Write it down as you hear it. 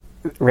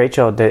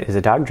Rachel is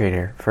a dog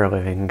trainer for a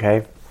living,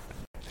 okay?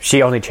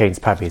 She only trains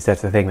puppies.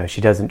 That's the thing, though. She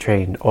doesn't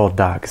train old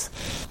dogs.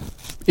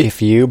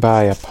 If you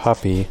buy a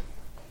puppy...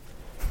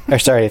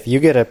 if you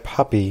get a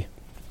puppy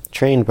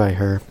trained by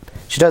her,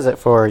 she does it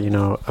for,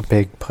 a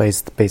big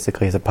place,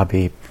 basically as a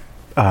puppy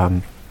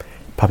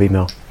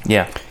mill.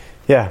 Yeah.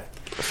 Yeah.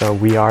 So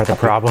we are the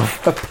problem.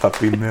 A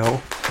puppy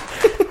mill.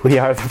 We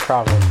are the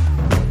problem.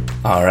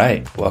 All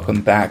right.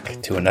 Welcome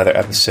back to another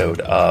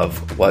episode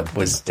of What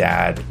Was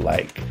Dad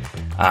Like?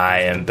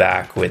 I am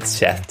back with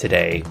Seth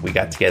today. We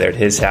got together at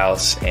his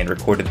house and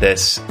recorded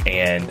this.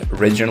 And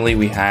originally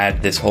we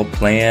had this whole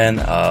plan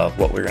of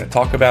what we were going to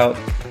talk about.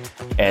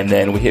 And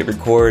then we hit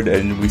record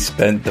and we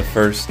spent the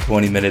first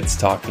 20 minutes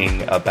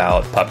talking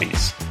about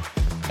puppies.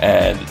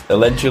 And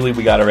eventually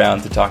we got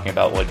around to talking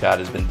about what God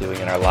has been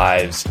doing in our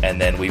lives. And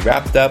then we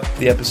wrapped up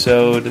the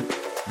episode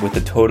with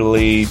a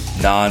totally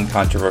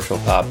non-controversial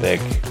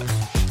topic,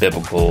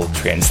 biblical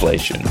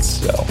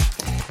translations. So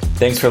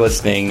thanks for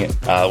listening.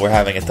 We're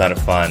having a ton of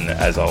fun,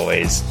 as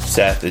always.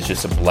 Seth is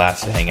just a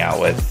blast to hang out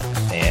with.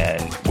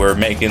 And we're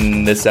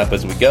making this up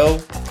as we go,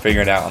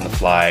 figuring it out on the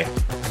fly.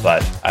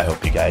 But I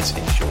hope you guys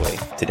enjoy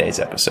today's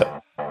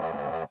episode.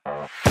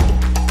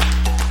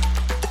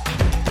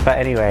 But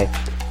anyway...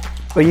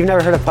 Well, you've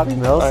never heard of puppy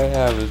mills? I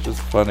have. It's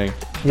just funny.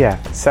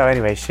 Yeah. So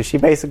anyway, she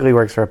basically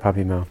works for a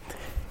puppy mill.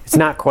 It's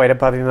not quite a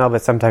puppy mill,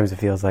 but sometimes it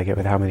feels like it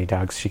with how many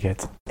dogs she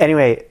gets.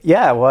 Anyway,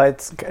 yeah, well,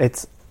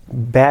 it's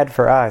bad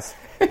for us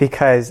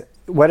because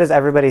what does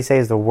everybody say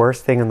is the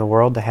worst thing in the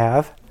world to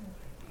have?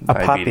 A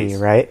Diabetes.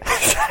 puppy, right?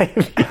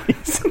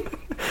 Diabetes.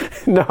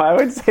 No, I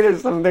would say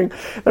there's something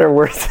that are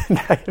worse than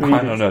diabetes.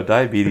 I don't know.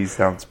 Diabetes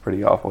sounds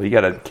pretty awful. You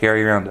got to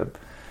carry around a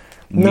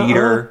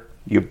meter.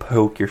 You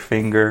poke your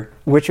finger.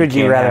 Which would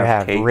you rather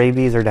have, cake.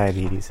 rabies or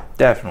diabetes?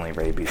 Definitely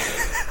rabies.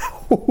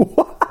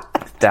 What?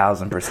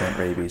 1,000%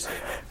 rabies.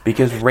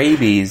 Because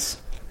rabies,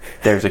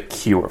 there's a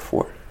cure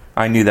for.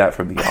 I knew that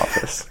from The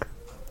Office.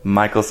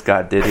 Michael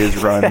Scott did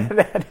his run.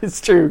 That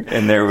is true.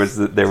 And there was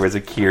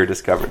a cure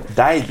discovered.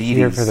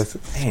 Diabetes.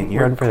 Man,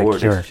 your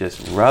cord is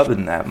just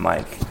rubbing that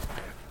mic.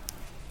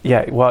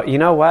 Yeah, well, you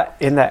know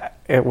what?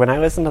 When I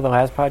listened to the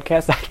last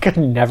podcast, I could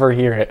never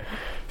hear it.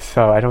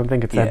 So I don't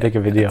think it's that big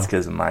of a deal. It's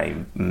because of my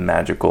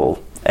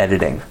magical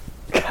editing.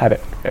 Got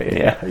it.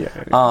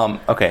 Yeah.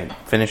 Okay,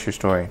 finish your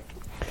story.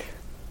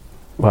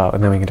 Well,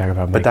 and then we can talk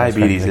about... But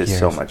diabetes is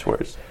so much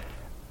worse.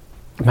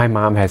 My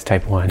mom has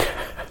type 1.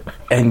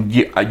 And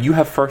you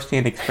have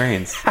first-hand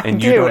experience,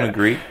 and you don't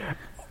agree?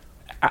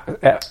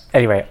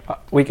 Anyway,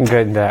 we can go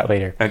into that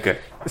later. Okay.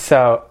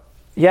 So,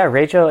 yeah,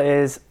 Rachel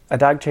is a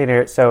dog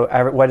trainer. So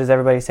what does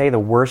everybody say? The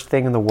worst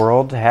thing in the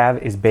world to have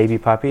is baby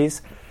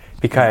puppies.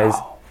 Because...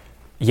 No.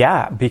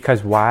 Yeah,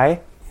 because why?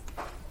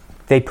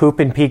 They poop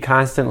and pee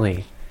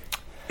constantly.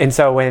 And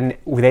so when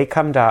they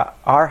come to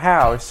our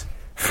house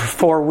for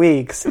 4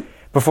 weeks,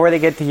 before they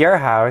get to your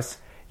house,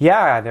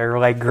 yeah, they're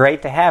like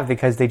great to have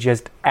because they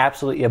just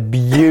absolutely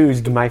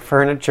abused my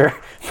furniture,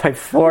 my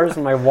floors,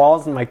 my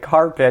walls, and my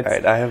carpets. All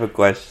right, I have a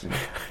question.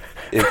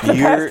 If the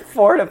past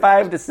 4 to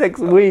 5 to 6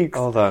 weeks.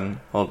 Hold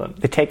on.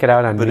 They take it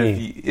out on me. But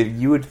if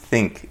you would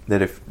think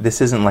that if this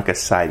isn't like a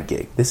side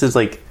gig, this is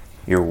like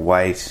your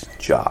wife's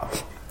job.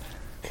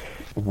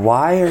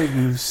 Why are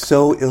you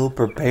so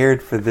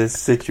ill-prepared for this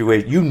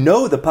situation? You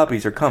know the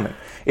puppies are coming.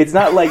 It's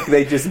not like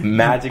they just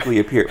magically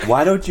appear.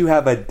 Why don't you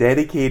have a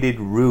dedicated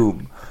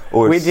room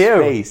or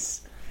space?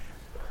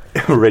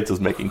 Rachel's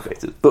making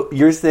faces. But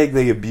you're saying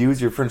they abuse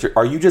your furniture.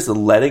 Are you just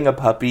letting a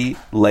puppy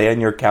lay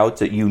on your couch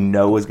that you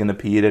know is going to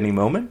pee at any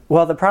moment?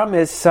 Well, the problem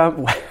is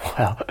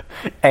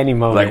any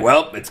moment.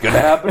 Like, it's going to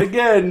happen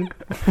again.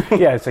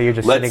 Yeah, so you're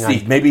just Let's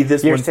see. Maybe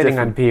this you're one's sitting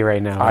different. on pee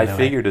right now. I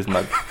figured as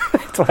much.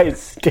 That's why it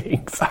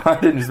stinks. I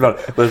didn't smell.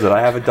 Listen,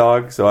 I have a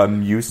dog, so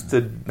I'm used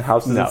to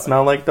houses that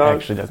smell like dogs. It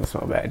actually doesn't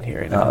smell bad in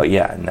here. Oh,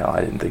 yeah. No, I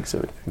didn't think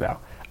so.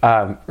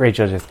 No.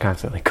 Rachel's just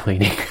constantly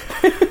cleaning.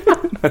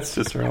 That's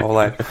just her whole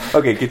life.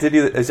 Okay,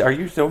 continue. Are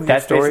you showing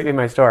That's your story? basically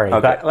my story.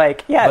 Okay. But,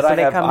 so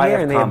they come here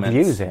and they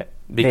abuse it.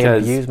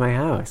 Because they abuse my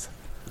house.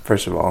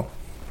 First of all,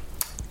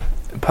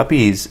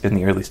 puppies in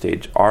the early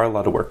stage are a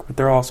lot of work, but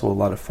they're also a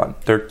lot of fun.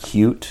 They're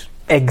cute.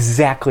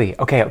 Exactly.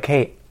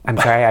 Okay. I'm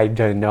sorry, I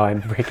don't know. I'm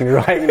breaking the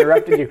rule. I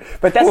interrupted you.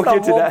 But that's we'll the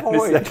get whole to that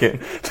point. in a second.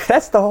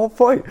 That's the whole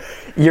point.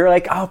 You're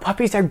like, oh,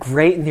 puppies are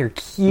great and they're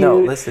cute. No,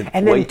 listen.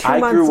 And then 2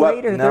 months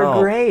later, they're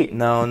great.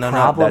 No.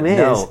 Problem is,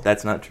 no,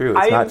 that's not true.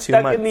 It's not 2 months. I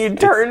am stuck in the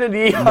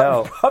eternity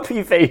of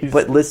puppy phase.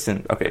 But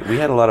listen, okay, we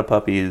had a lot of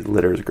puppy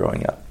litters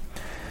growing up.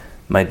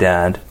 My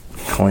dad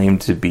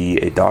claimed to be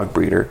a dog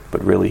breeder,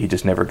 but really he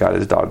just never got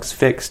his dogs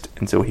fixed,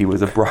 and so he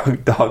was a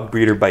dog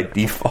breeder by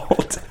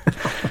default.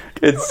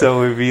 And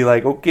so we'd be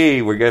like,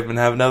 okay, we're going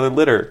to have another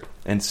litter.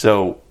 And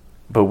so,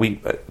 but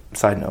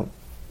side note,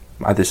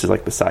 this is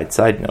like the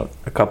side note,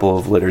 a couple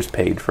of litters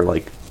paid for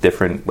like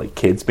different like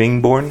kids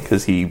being born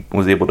because he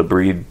was able to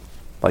breed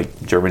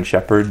like German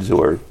Shepherds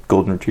or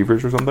Golden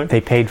Retrievers or something.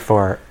 They paid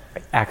for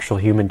actual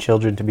human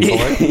children to be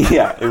born?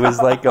 Yeah, it was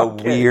like a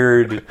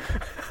weird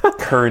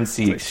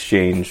currency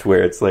exchange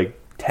where it's like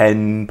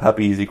 10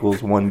 puppies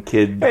equals 1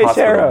 kid Hey, hospital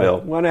Sarah,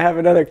 bill. want to have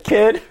another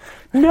kid?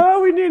 No,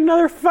 we need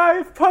another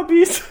 5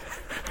 puppies.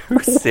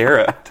 Who's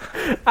Sarah?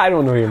 I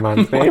don't know your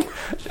mom's name.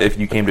 If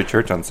you came to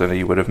church on Sunday,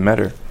 you would have met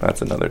her.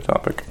 That's another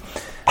topic.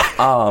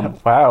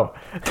 Wow.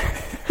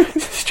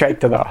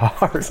 Straight to the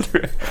heart.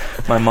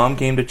 My mom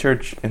came to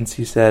church and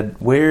she said,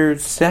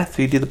 "Where's Seth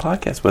who you do the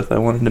podcast with? I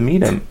wanted to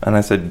meet him." And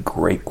I said,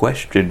 "Great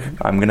question.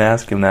 I'm going to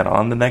ask him that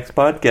on the next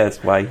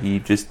podcast, why he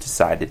just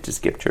decided to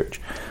skip church."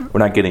 We're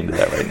not getting to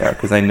that right now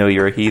because I know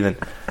you're a heathen.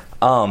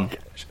 No,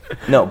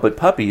 but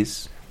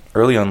puppies,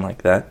 early on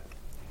like that,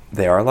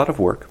 they are a lot of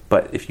work.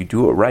 But if you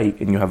do it right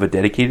and you have a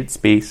dedicated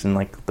space and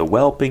like the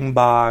whelping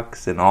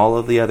box and all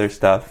of the other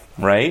stuff,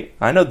 right?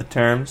 I know the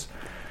terms.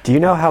 Do you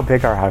know how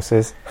big our house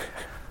is?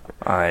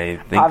 I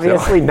think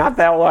Obviously so. not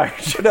that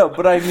large. No,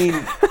 but I mean,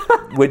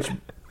 which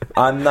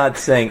I'm not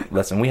saying.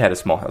 Listen, we had a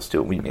small house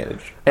too. We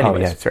managed. Anyways, Oh,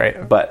 yeah, that's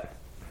right. But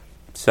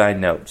side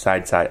note,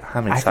 side.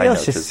 How many I side feel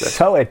notes just is this?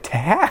 so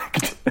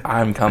attacked.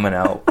 I'm coming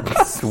out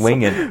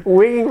swinging.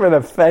 Winging for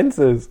the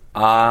fences.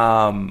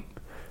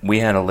 We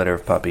had a litter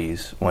of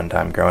puppies one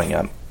time growing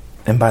up,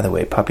 and by the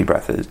way, puppy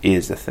breath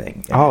is a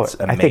thing. And it's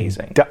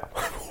amazing.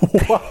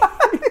 What?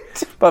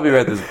 Puppy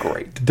breath is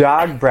great.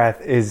 Dog breath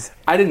is...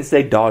 I didn't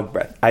say dog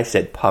breath. I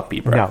said puppy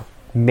breath. No.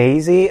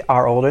 Maisie,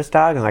 our oldest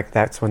dog, and like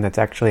that's one that's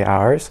actually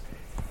ours.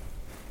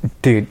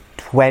 Dude,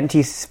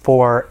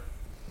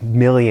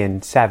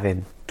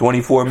 24,000,007.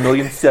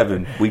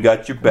 24,000,007. We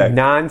got your back.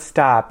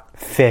 Non-stop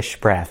fish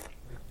breath.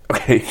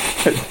 Okay.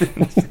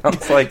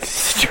 Sounds like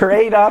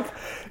Straight up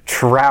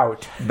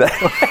trout.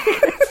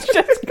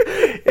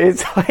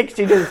 It's like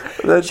she just...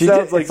 That she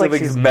sounds just, like it's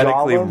something's she's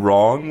medically Gollum.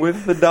 wrong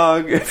with the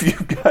dog if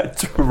you've got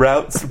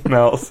trout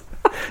smells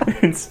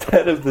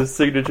instead of the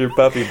signature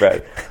puppy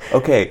breath.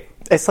 Okay.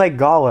 It's like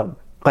Gollum.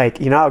 Like,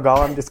 you know how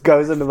Gollum just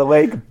goes into the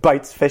lake,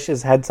 bites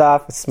fish's heads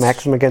off,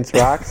 smacks them against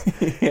rocks?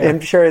 Yeah.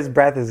 I'm sure his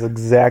breath is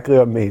exactly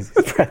what Maisie's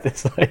breath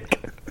is like.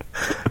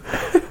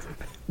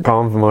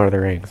 Gollum from Lord of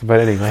the Rings.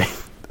 But anyway,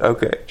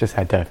 Okay. just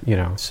had to,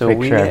 So make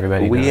we sure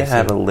everybody we knows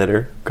had who a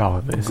litter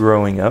Gollum is.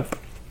 growing up.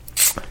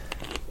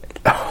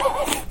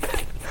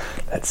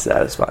 That's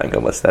satisfying.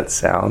 Almost that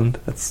sound.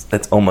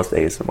 That's almost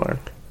ASMR.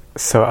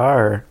 So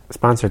our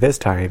sponsor this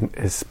time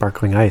is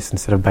Sparkling Ice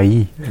instead of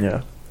Bailly.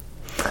 Yeah.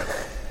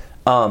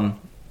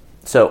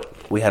 So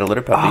we had a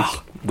litter of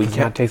puppies. We Does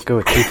not taste good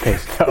with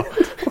toothpaste, though.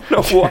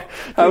 No, what?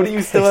 How do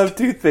you still have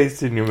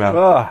toothpaste in your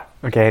mouth?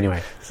 Okay,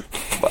 anyway.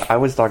 I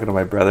was talking to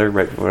my brother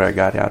right before I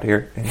got out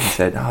here, and he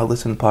said, "Oh, I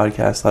listened to the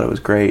podcast, thought it was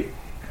great.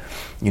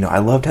 I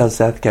loved how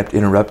Seth kept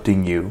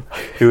interrupting you.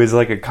 It was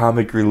like a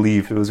comic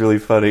relief. It was really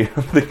funny."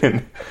 I'm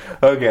thinking,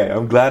 okay,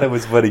 I'm glad it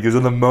was funny, because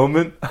in the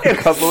moment, a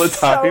couple of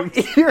times...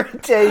 So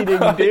irritating,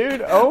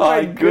 dude. Oh, my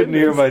I couldn't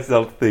hear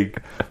myself think.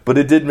 But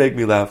it did make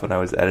me laugh when I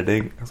was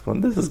editing. I was going,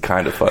 this is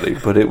kind of funny,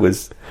 but it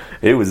was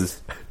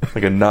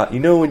like a not...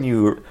 when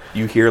you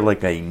hear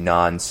like a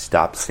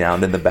non-stop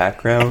sound in the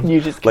background?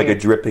 You just like a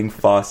can't. dripping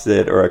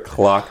faucet or a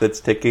clock that's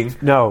ticking?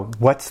 No,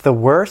 what's the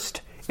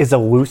worst is a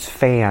loose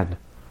fan.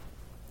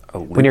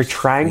 When you're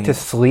trying to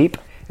sleep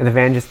and the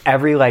fan just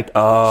every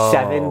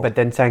 7, but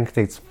then saying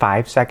it's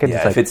 5 seconds. Yeah,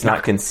 it's like, if it's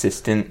not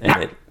consistent,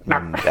 and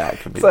that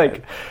could be it's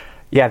like,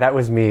 yeah, that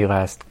was me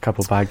last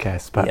couple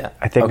podcasts, but yeah.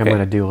 I think I'm Okay. going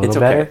to do a little It's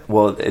better. okay.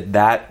 Well,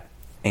 that,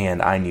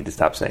 and I need to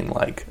stop saying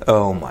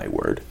oh my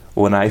word.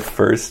 When I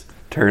first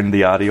turned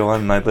the audio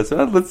on and I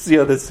listened, let's see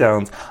how this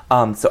sounds.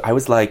 So I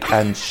was like,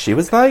 and she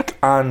was like,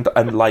 and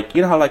I'm like,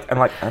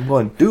 I'm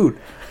going, dude,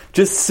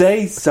 just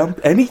say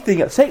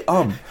anything.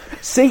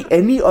 Say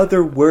any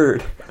other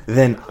word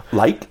than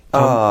like.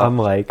 I'm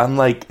like,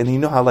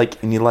 and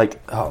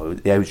oh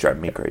yeah, it was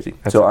driving me crazy.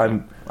 So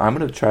I'm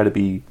gonna try to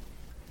be.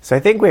 So I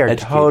think we are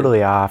educated.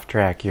 Totally off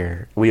track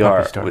here. We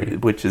are,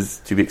 which is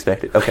to be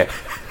expected. Okay,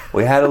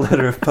 we had a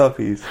litter of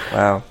puppies.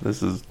 Wow,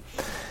 this is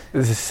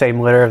the same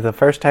litter of the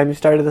first time you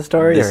started the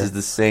story. This is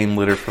the same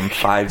litter from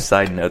 5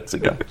 side notes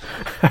ago.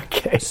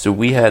 Okay. So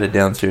we had a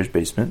downstairs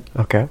basement.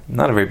 Okay.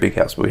 Not a very big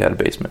house, but we had a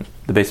basement.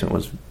 The basement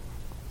was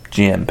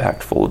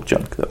jam-packed full of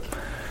junk, though.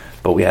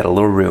 But we had a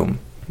little room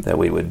that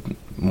when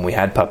we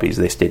had puppies,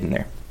 they stayed in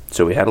there.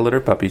 So we had a litter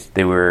of puppies.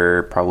 They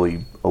were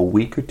probably a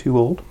week or 2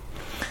 old.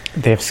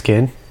 They have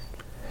skin?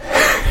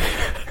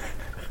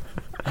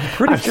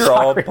 Pretty sure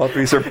all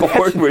puppies are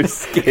born with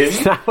skin.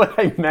 That's not what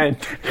I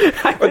meant.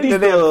 I Are these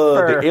meant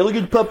the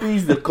elegant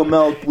puppies that come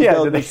out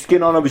without the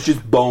skin on them? It's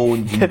just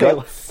bones and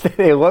guts. Do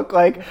they look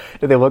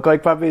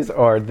like puppies,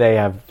 or they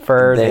have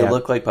fur? They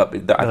look like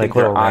puppies. I think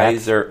their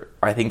eyes are.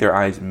 I think their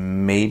eyes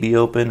may be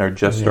open or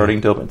just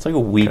starting to open. It's like a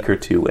week or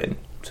 2 in.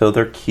 So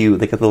they're cute.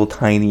 They got little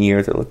tiny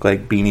ears that look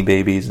like Beanie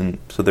Babies, and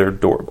so they're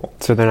adorable.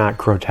 So they're not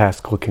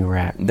grotesque looking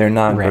rat. They're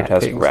not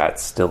grotesque things.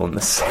 rats still in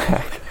the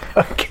sack.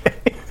 Okay.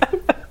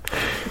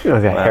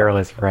 The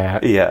hairless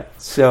rat. Yeah.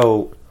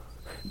 So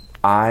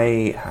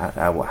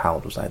how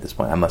old was I at this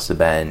point? I must have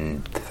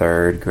been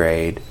 3rd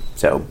grade,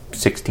 so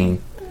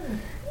 16.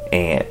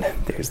 And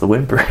there's the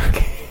whimpering.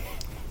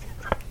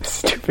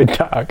 Stupid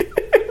dog.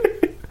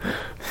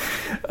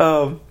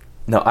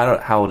 No, I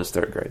don't. How old is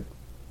 3rd grade?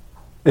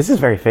 This is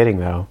very fitting,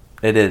 though.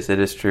 It is. It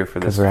is true for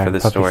this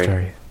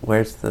story.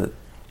 Where's the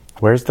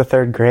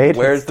third grade?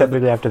 It's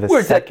typically after the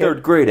where's second? that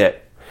third grade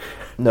at?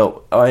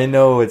 No, I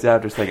know it's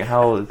after second.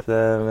 How is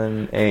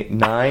 7, 8,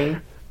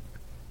 9?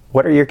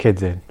 What are your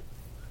kids in?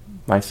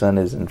 My son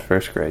is in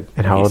first grade.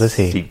 And how old is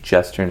he? He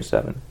just turned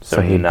 7.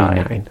 So he'd be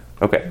 9.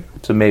 Okay,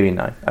 so maybe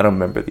 9. I don't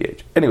remember the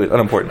age. Anyways,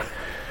 unimportant.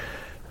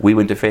 We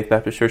went to Faith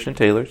Baptist Church in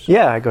Taylor's.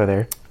 Yeah, I go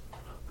there.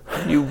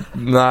 You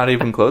not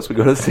even close. We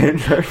go to the same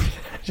church.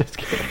 Just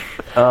kidding.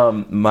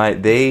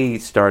 They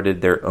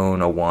started their own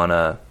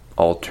Awana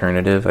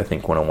alternative. I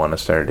think when Awana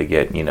started to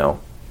get,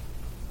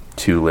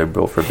 too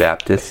liberal for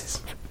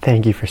Baptists.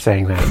 Thank you for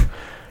saying that.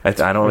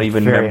 I don't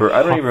even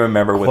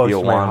remember what the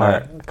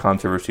Awana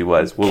controversy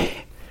was.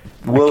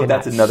 Well,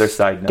 that's another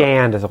side note.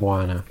 Stand as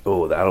Awana.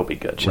 Oh, that'll be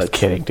good. Just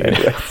kidding,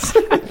 dude.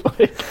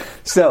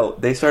 So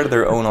they started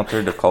their own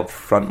alternative called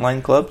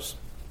Frontline Clubs.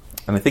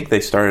 And I think they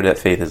started at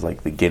Faith as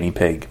like the guinea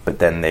pig, but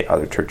then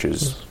other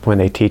churches... When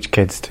they teach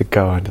kids to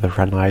go into the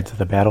front lines of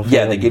the battlefield.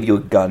 Yeah, they give you a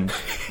gun.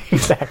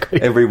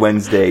 Exactly. Every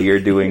Wednesday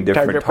you're doing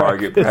different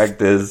target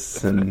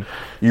practice, and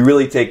you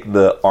really take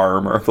the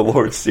armor of the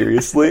Lord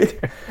seriously.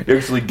 You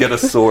actually get a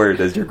sword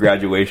as your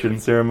graduation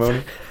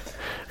ceremony.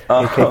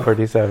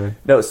 AK-47.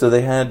 No, so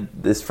they had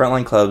this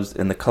Frontline Clubs,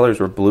 and the colors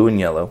were blue and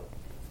yellow.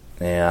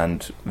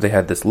 And they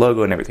had this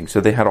logo and everything.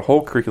 So they had a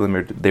whole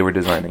curriculum they were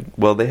designing.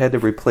 Well, they had to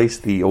replace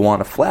the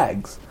Awana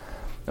flags.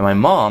 And my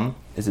mom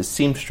is a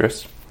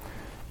seamstress,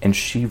 and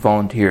she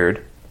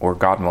volunteered, or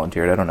God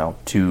volunteered, I don't know,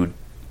 to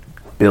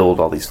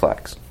build all these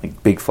flags.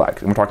 Like big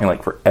flags. And we're talking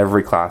like for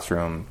every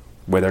classroom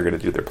where they're going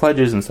to do their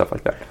pledges and stuff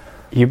like that.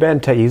 You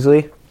been to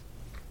Easley?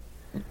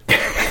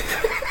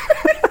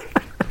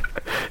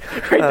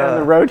 Right down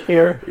the road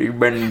here. You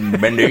been to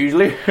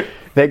Easley?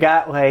 They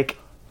got like...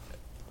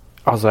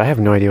 Also, I have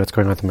no idea what's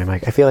going on with my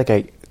mic. I feel like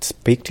I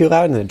speak too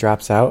loud and it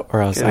drops out,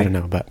 or else I don't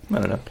know. But I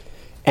don't know.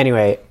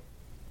 Anyway,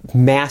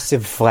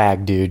 massive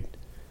flag, dude.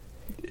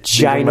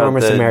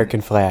 Ginormous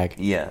American flag.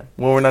 Yeah.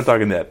 Well, we're not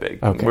talking that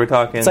big. Okay. We're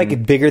talking... It's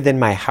like bigger than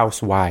my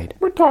house wide.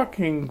 We're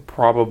talking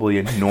probably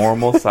a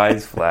normal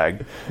size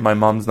flag. My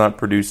mom's not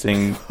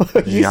producing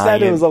You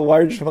said it was a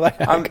large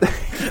flag.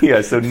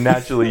 Yeah, so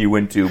naturally you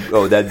went to,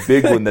 that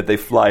big one that they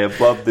fly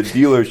above the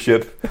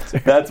dealership.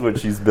 That's what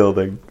she's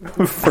building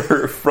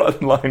for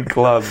Frontline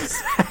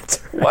Clubs.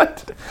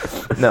 What?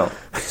 No.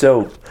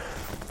 So,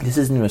 this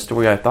isn't even a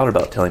story I thought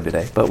about telling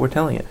today, but we're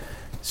telling it.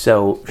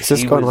 So, is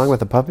this going along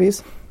with the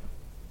puppies?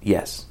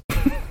 Yes.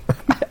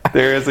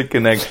 There is a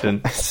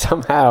connection.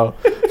 Somehow.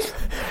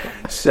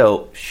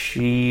 So,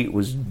 she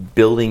was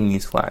building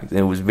these flags, and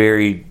it was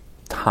very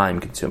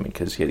time-consuming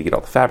because she had to get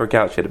all the fabric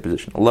out, she had to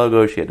position the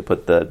logo, she had to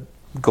put the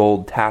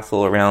gold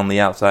tassel around the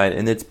outside,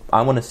 and it's,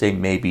 I want to say,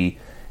 maybe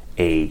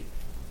a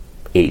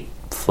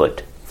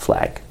 8-foot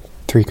flag.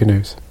 3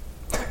 canoes.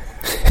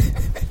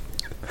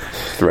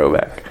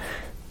 Throwback.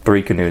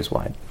 3 canoes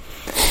wide.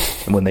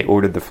 And when they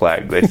ordered the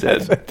flag, they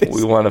said,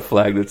 we want a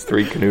flag that's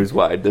 3 canoes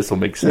wide. This will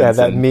make sense. Yeah,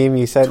 that meme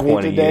you sent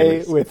me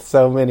today with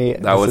so many...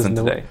 That wasn't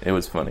today. It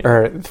was funny.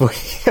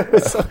 It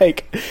was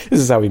like, this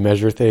is how we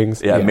measure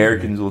things. Yeah,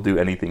 Americans will do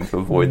anything to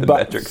avoid the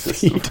metric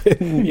system.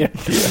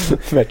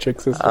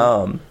 Metric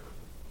system.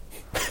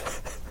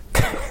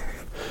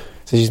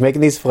 So she's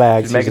making these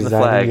flags. She's making the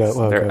flags.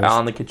 They're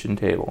on the kitchen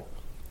table.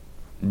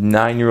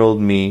 9-year-old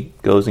me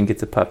goes and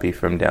gets a puppy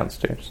from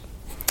downstairs.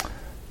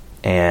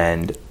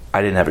 And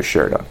I didn't have a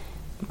shirt on.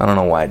 I don't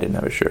know why I didn't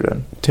have a shirt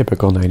on.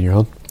 Typical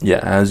 9-year-old. Yeah,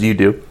 as you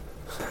do.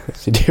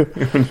 Yes, you do.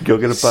 Go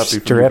get a puppy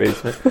from your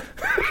basement.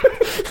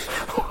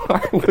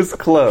 I was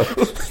close.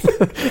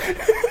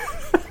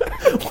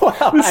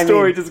 Wow, the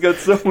story just got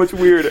so much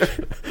weirder.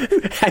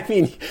 I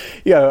mean,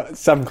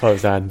 some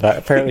clothes on, but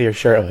apparently you're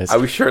shirtless. I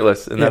was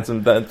shirtless, and that's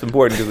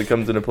important because it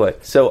comes into play.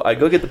 So I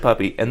go get the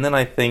puppy, and then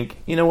I think,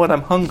 you know what,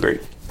 I'm hungry.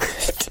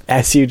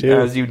 As you do.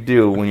 As you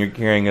do when you're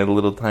carrying a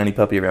little tiny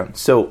puppy around.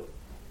 So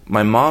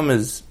my mom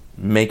is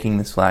making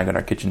this flag on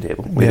our kitchen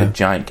table. We had a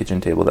giant kitchen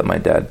table that my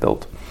dad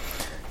built.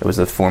 It was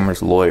a former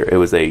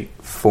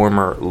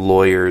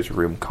lawyer's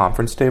room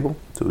conference table.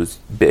 So it was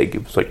big.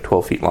 It was like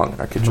 12 feet long in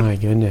our kitchen. My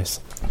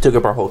goodness. It took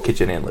up our whole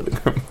kitchen and living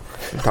room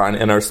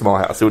in our small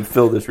house. It would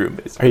fill this room,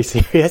 basically. Are you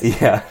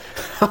serious? Yeah.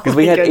 Because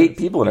we had 8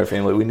 people in our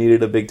family. We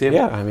needed a big table.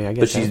 Yeah, I mean, I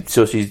guess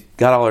So she's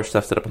got all her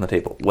stuff set up on the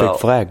table. Well,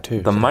 big flag,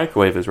 too. The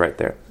microwave is right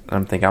there. And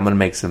I'm thinking, I'm going to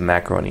make some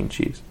macaroni and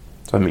cheese.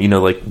 So,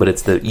 but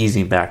it's the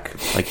easy mac,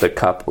 like the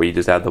cup where you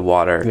just add the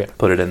water,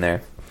 put it in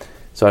there.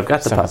 So I've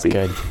got the puppy.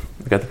 Good.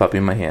 I've got the puppy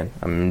in my hand.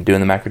 I'm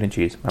doing the macaroni and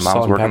cheese. My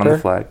mom's working on the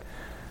flag.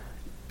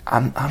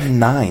 I'm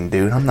 9,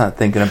 dude. I'm not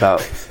thinking about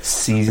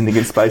seasoning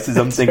and spices.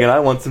 I'm thinking I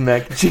want some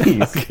mac and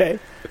cheese. Okay.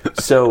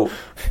 So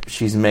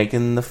she's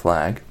making the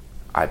flag.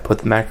 I put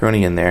the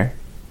macaroni in there.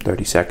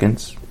 30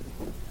 seconds,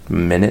 a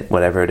minute,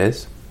 whatever it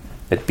is.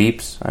 It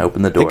beeps. I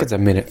open the door. I think it's a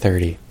minute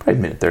 30. Probably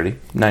a minute 30.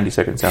 90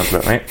 seconds sounds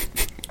about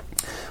right.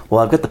 Well,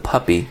 I've got the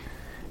puppy,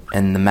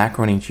 and the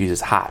macaroni and cheese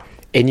is hot.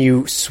 and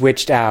you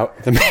switched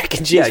out the mac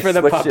and cheese for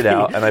the puppy. I switched it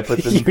out, and I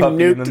put the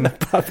puppy in the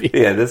puppy.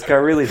 Yeah, this got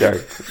really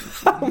dark.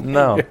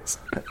 No.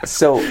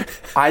 So,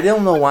 I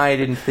don't know why I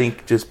didn't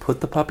think, just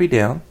put the puppy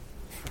down,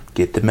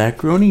 get the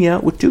macaroni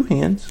out with 2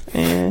 hands,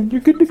 and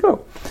you're good to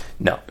go.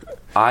 No.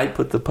 I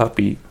put the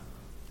puppy...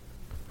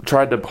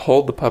 tried to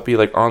hold the puppy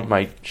like on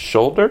my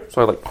shoulder,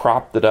 so I like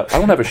propped it up. I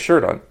don't have a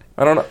shirt on.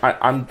 I don't know.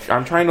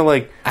 I'm trying to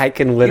like. I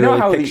can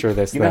literally picture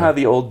this. You know how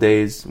the old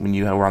days when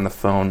you were on the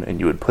phone and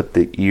you would put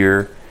the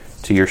ear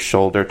to your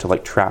shoulder to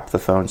like trap the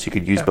phone, so you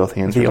could use both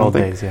hands. The old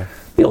days, yeah.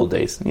 The old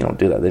days. You don't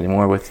do that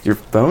anymore with your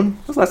phone.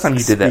 When was the last time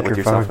you did that with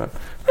your cell phone?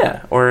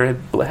 Yeah, or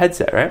a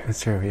headset, right?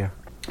 That's true. Yeah.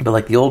 But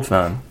like the old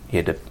phone, you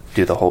had to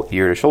do the whole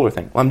ear to shoulder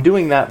thing. Well, I'm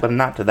doing that, but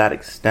not to that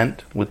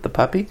extent with the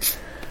puppy,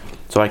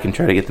 so I can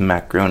try to get the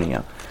macaroni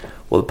out.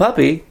 Well, the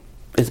puppy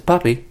is a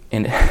puppy,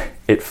 and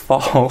it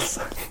falls.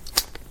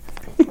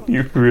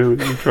 You're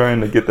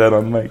trying to get that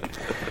on mic.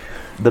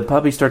 The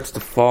puppy starts to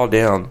fall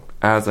down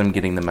as I'm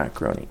getting the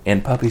macaroni.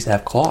 And puppies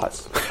have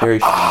claws. Very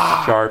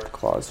sharp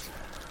claws.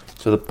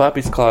 So the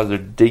puppy's claws are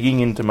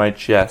digging into my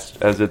chest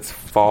as it's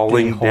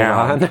falling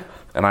down.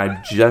 And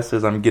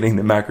as I'm getting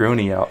the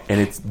macaroni out, and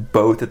it's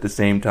both at the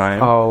same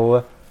time.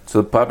 Oh.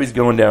 So the puppy's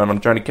going down. I'm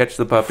trying to catch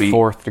the puppy.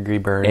 4th degree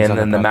burns. And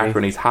then the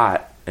macaroni's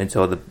hot. And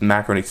so the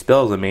macaroni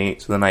spills on me,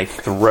 so then I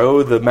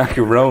throw the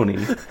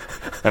macaroni,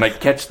 and I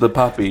catch the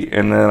puppy,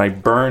 and then I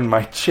burn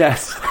my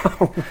chest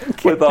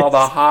with all the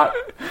hot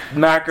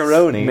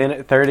macaroni.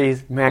 Minute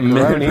 30s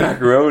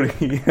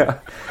macaroni. Yeah.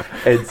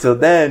 And so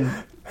then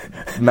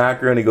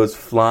macaroni goes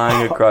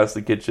flying across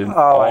the kitchen,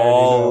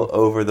 all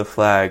over the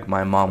flag.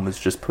 My mom was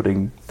just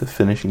putting the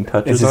finishing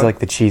touches This is on. like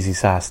the cheesy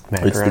sauce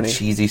macaroni. It's the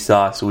cheesy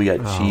sauce, so we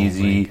got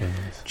cheesy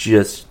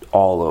just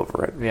all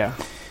over it. Yeah.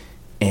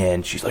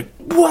 And she's like,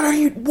 what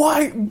is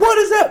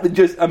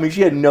that? She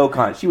had no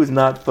con. She was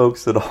not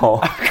focused at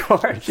all. Of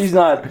course. She's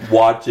not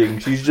watching.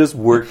 She's just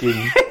working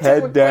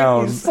head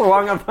down. Like you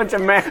slung a bunch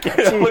of mac and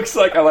cheese. It looks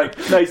like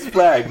nice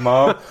flag,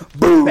 Mom.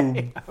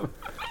 Boom.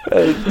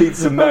 Need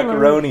some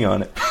macaroni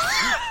on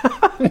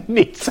it.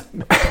 Need some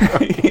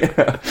macaroni.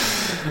 Yeah.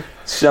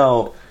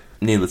 So,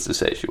 needless to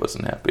say, she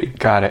wasn't happy.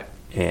 Got it.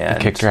 And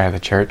you kicked her out of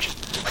the church.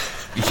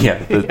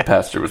 Yeah, the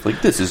pastor was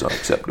like, this is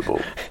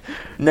unacceptable.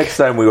 Next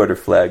time we order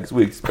flags,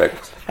 we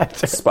expect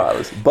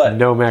spotless. But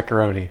no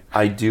macaroni.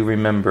 I do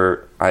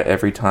remember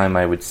every time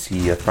I would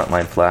see a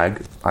frontline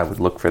flag, I would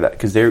look for that.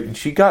 Because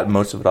she got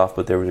most of it off,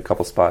 but there was a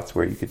couple spots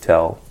where you could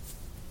tell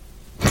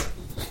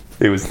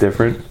it was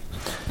different.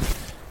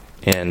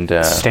 And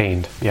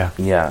stained, yeah.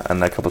 Yeah,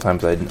 and a couple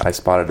times I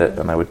spotted it,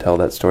 and I would tell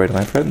that story to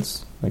my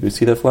friends. Like, you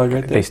see that flag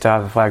right there? They still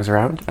have the flags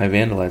around? I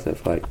vandalized that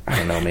flag. I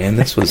don't know, man.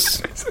 This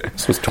was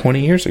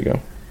 20 years ago.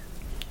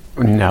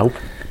 Nope.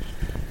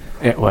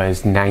 It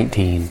was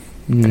 19.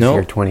 Nope.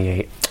 You're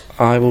 28.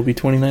 I will be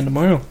 29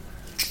 tomorrow.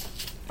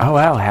 Oh,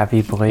 wow.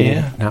 Happy belated.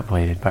 Yeah. Not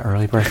belated, but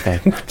early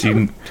birthday.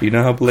 Do you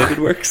know how belated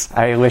works?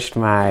 I wished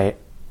one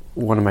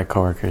of my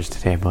coworkers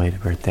today a belated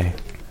birthday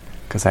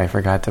because I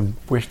forgot to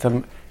wish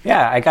them.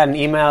 Yeah, I got an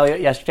email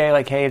yesterday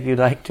like, hey, if you'd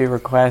like to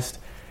request,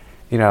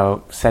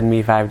 send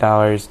me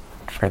 $5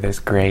 for this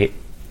great,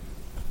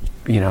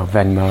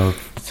 Venmo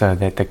so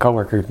that the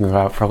coworker can go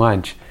out for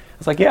lunch. I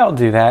was like, yeah, I'll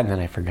do that, and then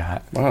I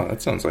forgot. Wow,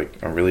 that sounds like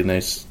a really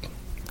nice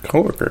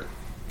coworker.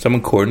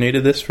 Someone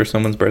coordinated this for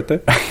someone's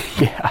birthday?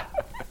 Yeah.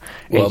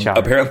 Well, HR.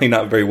 Apparently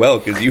not very well,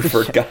 because you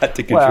forgot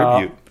to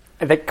contribute. Well,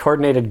 they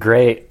coordinated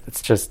great.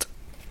 It's just,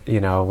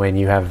 when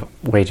you have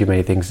way too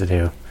many things to do,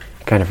 you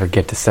kind of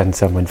forget to send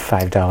someone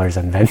 $5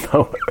 on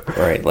Venmo.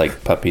 Right,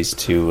 like puppies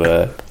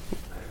to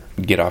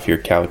get off your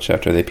couch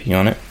after they pee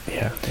on it.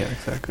 Yeah,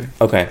 exactly.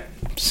 Okay,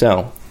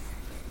 so,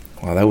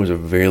 wow, that was a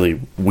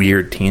really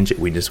weird tangent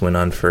we just went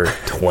on for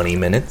 20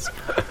 minutes.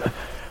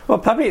 Well,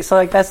 puppies,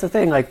 so that's the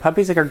thing.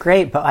 Puppies are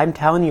great, but I'm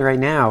telling you right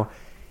now,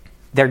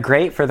 they're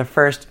great for the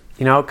first,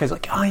 because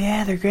oh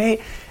yeah, they're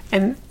great.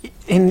 And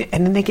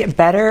then they get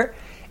better,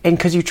 and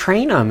because you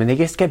train them, and they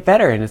just get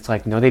better. And it's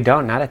like, no, they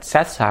don't. Not at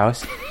Seth's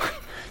house.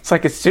 It's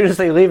like as soon as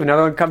they leave,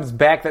 another one comes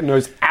back that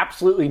knows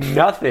absolutely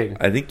nothing.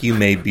 I think you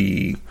may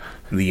be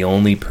the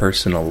only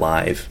person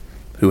alive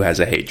who has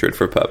a hatred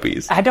for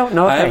puppies. I don't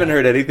know. I haven't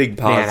heard anything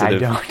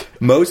positive. Man, I don't.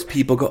 Most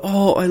people go,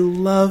 oh, I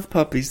love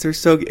puppies. They're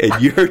so good.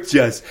 And you're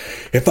just,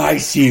 if I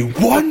see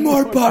one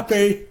more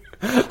puppy,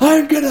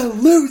 I'm going to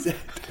lose it.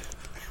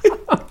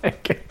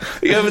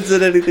 You haven't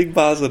said anything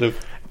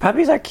positive.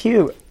 Puppies are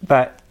cute,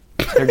 but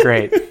they're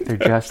great. They're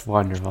just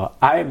wonderful.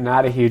 I am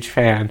not a huge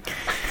fan.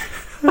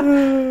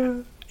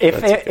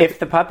 If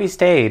the puppy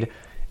stayed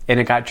and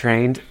it got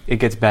trained, it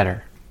gets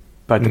better.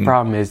 But the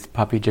problem is the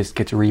puppy just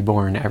gets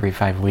reborn every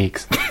 5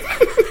 weeks.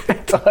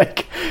 It's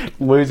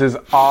loses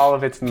all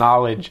of its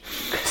knowledge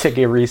to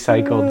get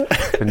recycled.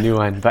 The new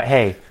one. But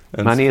hey,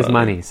 that's money funny. Is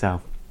money,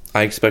 so.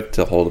 I expect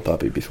to hold a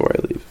puppy before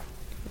I leave.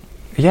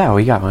 Yeah,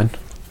 we got one.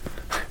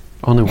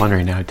 Only one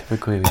right now.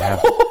 Typically we have...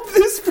 Hold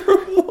this for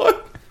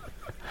what?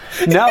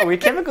 No, we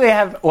typically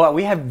have... Well,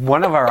 we have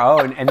one of our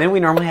own, and then we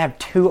normally have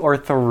 2 or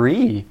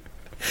 3.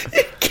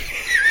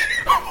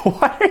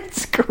 What?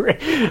 It's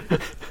great.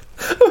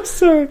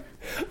 Sorry.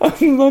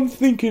 I'm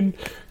thinking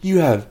you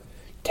have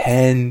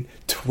 10,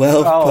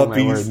 12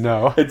 puppies. My word,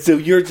 no. And so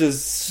you're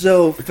just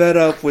so fed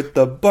up with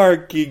the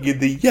barking and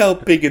the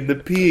yelping and the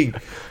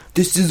peeing.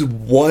 This is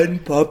one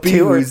puppy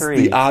who's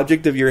the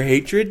object of your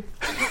hatred?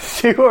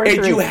 2 or 3.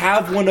 And you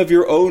have one of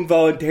your own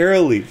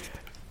voluntarily.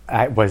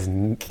 It was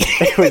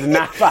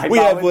not by We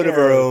have one of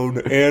our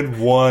own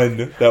and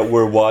one that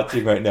we're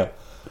watching right now.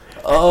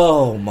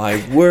 Oh,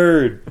 my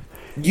word.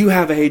 You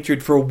have a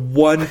hatred for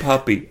one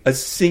puppy, a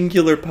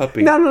singular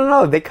puppy.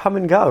 No. They come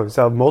and go.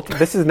 So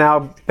this has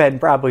now been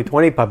probably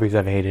 20 puppies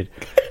I've hated.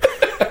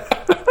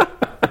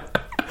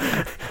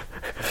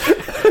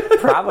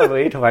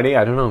 Probably 20.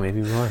 I don't know.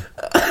 Maybe more.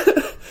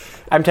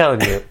 I'm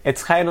telling you,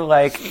 it's kind of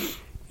like,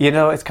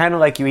 it's kind of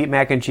like you eat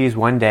mac and cheese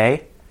one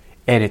day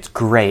and it's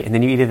great, and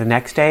then you eat it the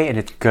next day and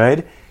it's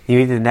good. You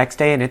eat it the next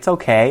day and it's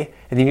okay,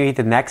 and then you eat it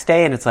the next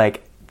day and it's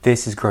like,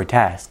 this is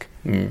grotesque.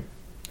 Mm.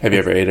 Have you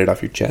ever ate it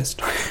off your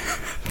chest?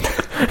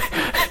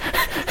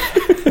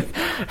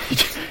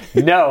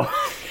 No.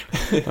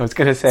 I was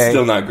going to say...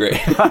 Still not great.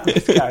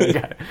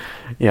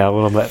 Yeah, a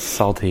little bit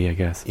salty, I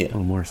guess. Yeah. A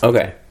little more salty.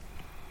 Okay.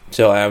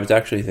 So I was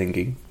actually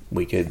thinking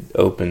we could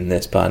open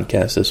this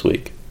podcast this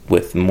week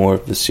with more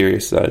of the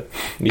serious side,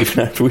 even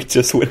after we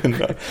just went in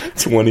a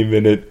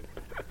 20-minute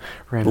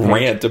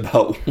rant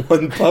about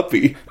one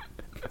puppy.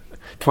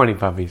 20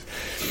 puppies.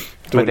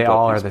 But they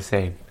all are the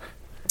same.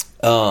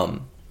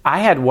 I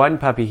had one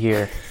puppy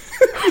here.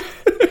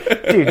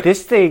 Dude,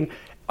 this thing,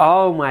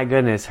 oh my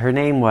goodness, her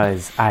name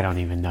was, I don't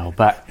even know,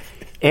 but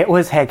it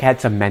had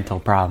some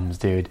mental problems,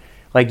 dude.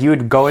 Like, you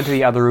would go into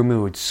the other room and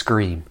it would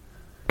scream.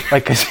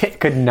 Like, because it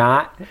could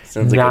not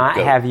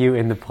have you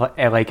in the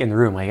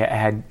room. Like, it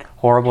had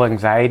horrible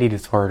anxiety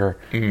disorder.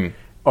 Mm-hmm.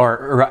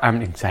 Or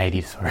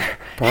anxiety disorder.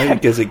 Probably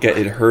because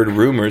it heard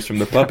rumors from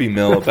the puppy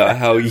mill about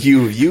how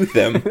you view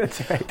them.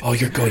 That's right. Oh,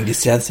 you're going to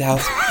Seth's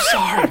house? I'm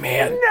sorry,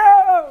 man.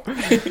 No!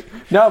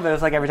 No, but it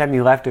was like every time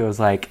you left, it was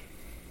like,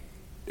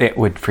 it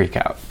would freak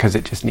out because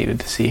it just needed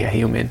to see a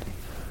human.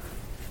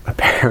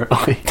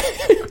 Apparently.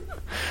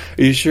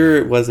 Are you sure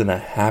it wasn't a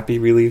happy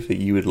relief that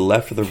you had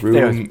left the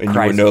room and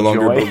you were no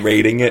longer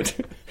berating it?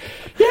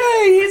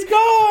 Yay, he's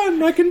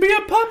gone! I can be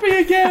a puppy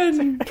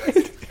again!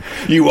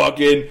 You walk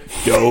in,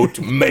 don't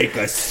make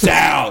a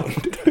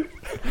sound!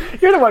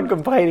 You're the one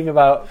complaining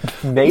about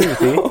Maisie.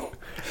 No.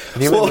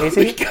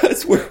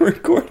 Because we're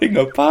recording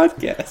a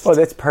podcast. Oh,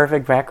 that's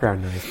perfect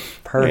background noise.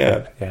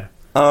 Perfect. Yeah.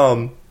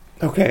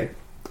 Okay.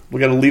 We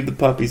gotta leave the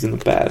puppies in the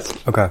past.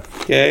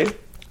 Okay?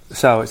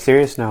 So,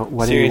 serious note,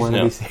 what do you want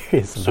to be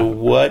serious about? So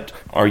what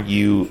are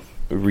you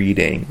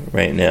reading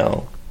right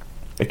now?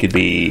 It could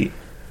be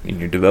in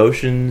your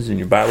devotions, in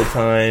your Bible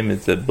time,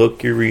 it's a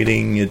book you're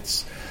reading,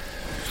 it's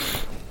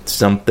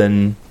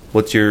something.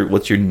 What's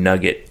your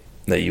nugget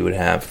that you would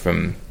have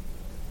from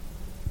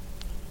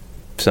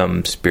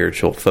some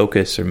spiritual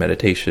focus or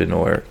meditation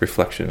or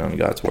reflection on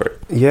God's Word?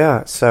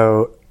 Yeah,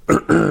 so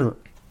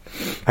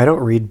I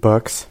don't read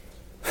books.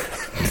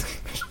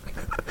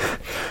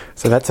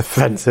 So that's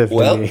offensive to me.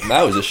 Well,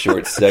 that was a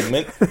short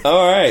segment.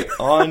 All right,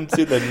 on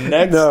to the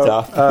next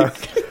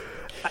topic.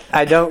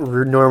 I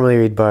don't normally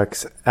read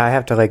books. I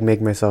have to make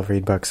myself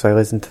read books, so I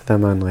listen to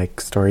them on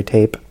story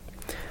tape.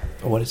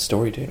 What is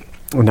story tape?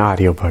 Well, no,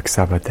 audiobooks.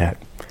 How about that?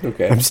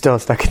 Okay. I'm still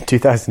stuck in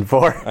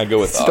 2004. I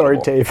go with story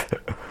Audible.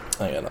 tape.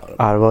 I got Audible.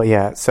 Audible,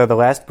 yeah. So the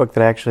last book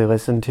that I actually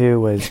listened to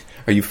was...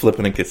 Are you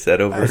flipping a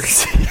cassette over?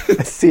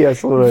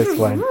 C.S. Lewis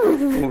one.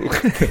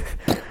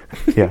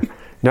 Yeah.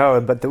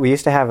 No, but we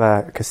used to have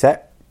a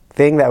cassette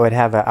thing that would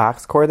have an aux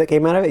cord that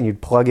came out of it, and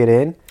you'd plug it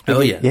in. Oh,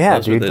 yeah. Yeah,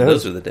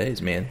 those were the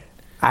days, man.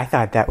 I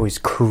thought that was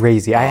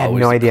crazy. I had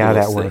no idea how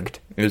that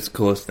worked. It was the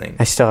coolest thing.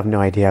 I still have no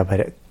idea,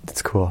 but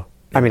it's cool.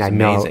 I mean, I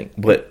know. Amazing.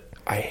 But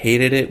I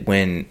hated it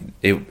when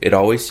it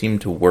always seemed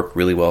to work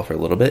really well for a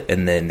little bit,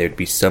 and then there'd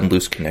be some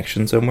loose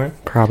connection somewhere.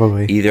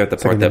 Probably. Either at the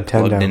part that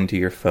plugged into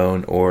your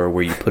phone or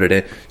where you put it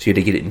in, so you had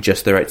to get it in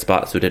just the right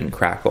spot so it didn't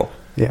crackle.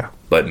 Yeah.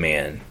 But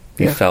man,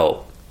 you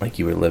felt like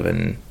you were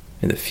living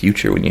in the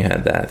future when you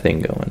had that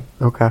thing going.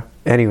 Okay.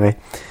 Anyway.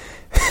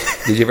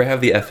 Did you ever have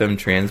the FM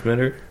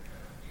transmitter?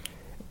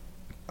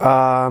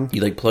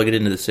 You plug it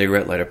into the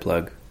cigarette lighter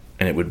plug,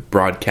 and it would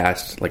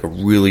broadcast a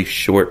really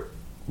short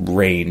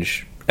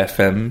range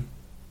FM.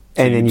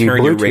 So and then you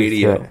turn your Bluetooth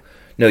radio. it.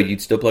 No,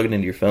 you'd still plug it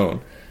into your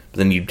phone, but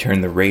then you'd turn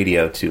the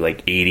radio to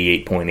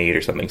 88.8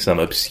 or something, some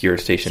obscure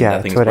station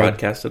nothing's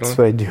broadcasted on. That's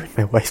what I do in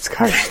my wife's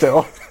car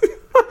still.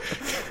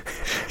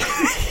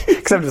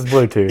 Except it's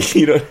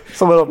Bluetooth. It's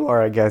a little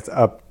more, I guess,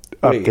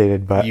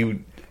 updated, but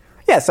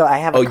yeah. So I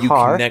have a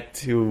car.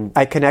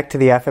 I connect to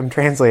the FM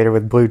translator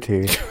with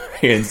Bluetooth.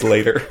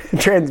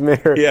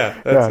 Transmitter.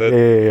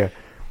 Yeah.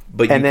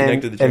 But you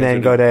connect to the transmitter. And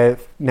then go to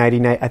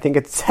 99. I think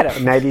it's set up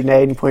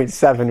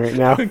 99.7 right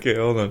now. Okay,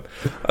 hold on.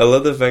 I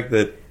love the fact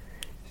that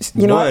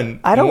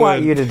I don't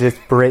want you to just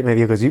berate my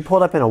vehicles. You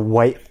pulled up in a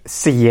white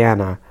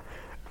Sienna,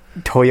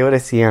 Toyota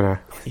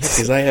Sienna.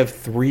 Because I have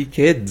 3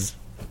 kids.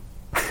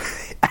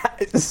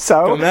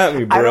 So come at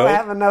me, bro. I don't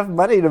have enough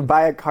money to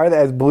buy a car that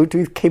has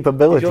Bluetooth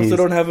capabilities. You also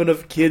don't have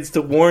enough kids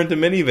to warrant a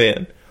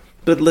minivan.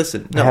 But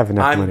listen, no, I have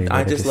enough money.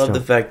 I just love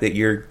the fact that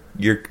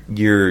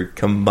you're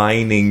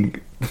combining.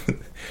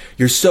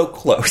 You're so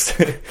close.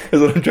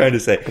 Is what I'm trying to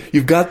say.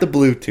 You've got the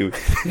Bluetooth.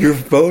 Your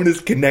phone is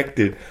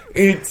connected.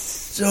 It's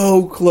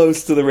so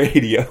close to the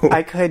radio.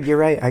 You're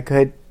right. I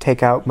could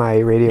take out my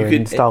radio and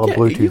install a Bluetooth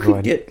one. You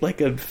could get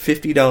like a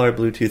 $50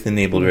 Bluetooth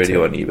enabled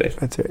radio on eBay.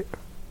 That's right.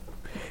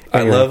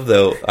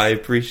 I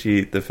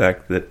appreciate the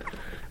fact that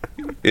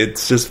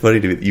it's just funny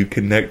to me. You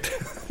connect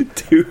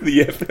to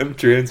the FM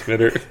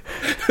transmitter.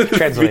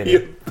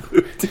 Translator.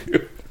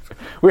 Bluetooth.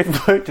 With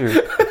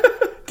Bluetooth.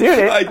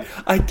 Dude,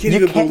 I can't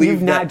even believe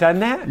you've not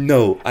done that?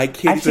 No, I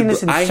can't. I've seen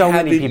this in so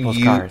many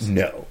people's cars.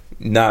 No,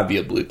 not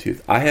via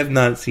Bluetooth. I have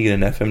not seen an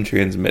FM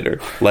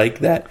transmitter like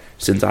that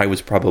since I was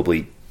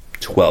probably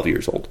 12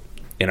 years old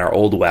in our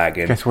old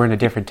wagon. Guess we're in a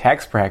different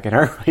tax bracket,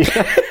 aren't we?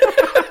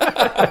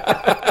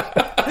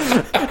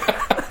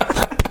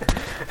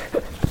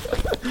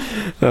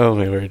 Oh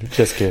my word!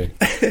 Just kidding.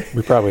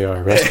 We probably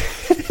are, right?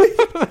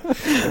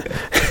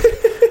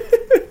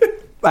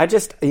 I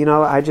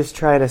just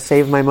try to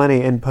save my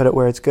money and put it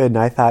where it's good. And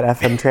I thought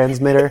FM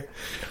transmitter,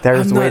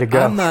 there's the way to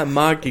go. I'm not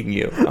mocking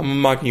you. I'm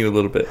mocking you a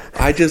little bit.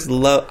 I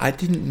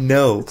didn't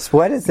know. So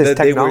what is this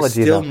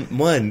technology?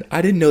 One,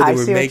 I didn't know they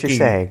were making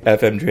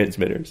FM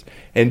transmitters.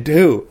 And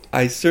two,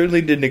 I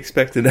certainly didn't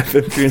expect an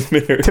FM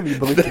transmitter to be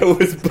that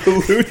was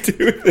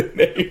Bluetooth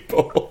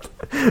enabled.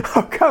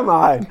 Oh, come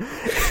on.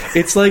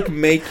 It's like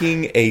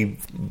making a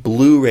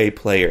Blu-ray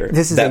player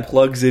that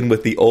plugs in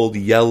with the old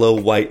yellow,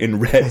 white,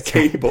 and red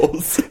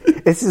cables.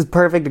 This is a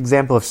perfect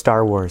example of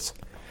Star Wars.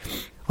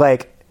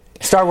 Like,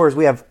 Star Wars,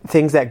 we have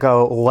things that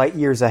go light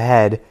years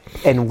ahead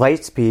and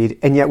light speed,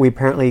 and yet we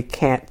apparently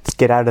can't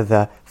get out of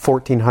the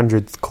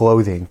 1400s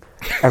clothing.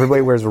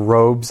 Everybody wears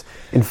robes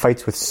and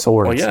fights with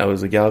swords. Well, yeah, it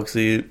was a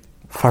galaxy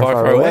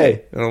far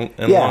away. A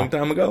long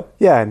time ago.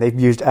 Yeah, and they've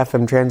used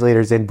FM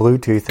translators and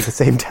Bluetooth at the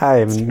same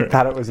time and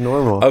thought it was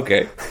normal.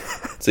 Okay,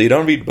 so you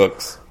don't read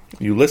books.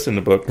 You listen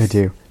to books. I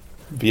do.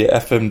 Via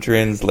FM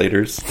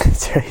translators.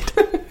 That's right.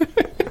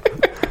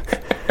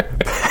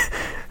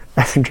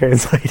 FM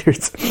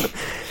translators.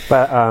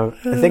 But I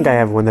think I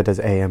have one that does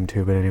AM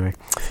too, but anyway.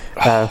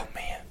 Oh,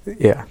 man.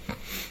 Yeah.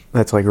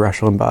 That's like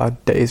Rush Limbaugh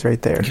days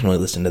right there. You can only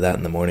listen to that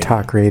in the morning.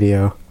 Talk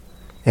radio.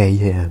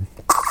 AM.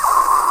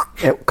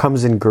 It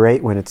comes in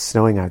great when it's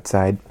snowing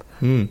outside.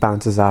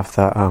 Bounces off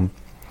the...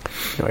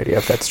 no idea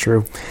if that's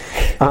true.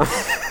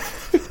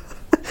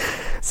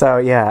 So,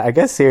 yeah, I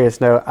guess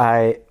serious note,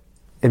 I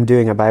am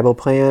doing a Bible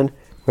plan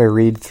where I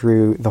read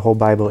through the whole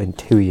Bible in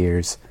 2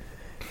 years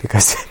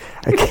because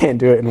I can't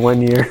do it in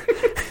 1 year.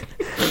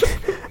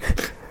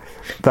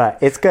 But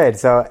it's good.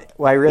 So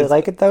I really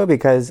like it though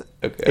because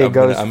it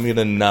goes.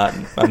 I'm not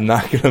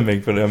gonna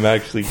make fun. I'm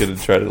actually gonna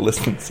try to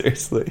listen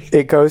seriously.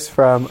 It goes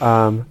from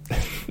Oh,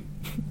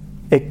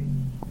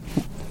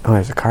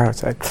 there's a car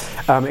outside.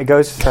 It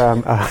goes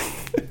from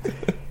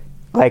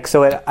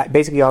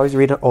basically you always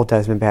read an Old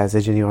Testament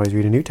passage and you always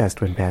read a New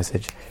Testament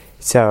passage.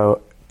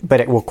 So, but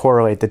it will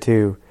correlate the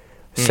two.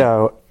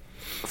 So,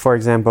 for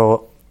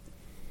example,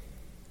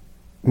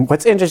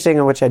 what's interesting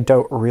and which I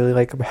don't really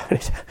like about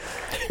it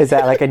is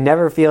that I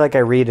never feel like I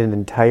read an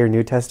entire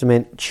New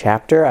Testament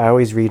chapter. I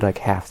always read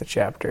half the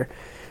chapter.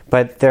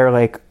 But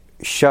they're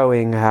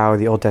showing how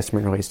the Old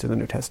Testament relates to the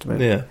New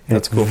Testament. Yeah,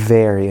 that's cool.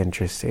 Very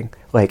interesting.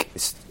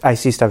 I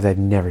see stuff that I've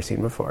never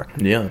seen before.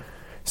 Yeah.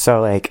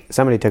 So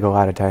somebody took a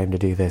lot of time to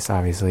do this,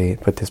 obviously,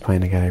 put this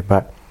plan together.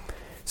 But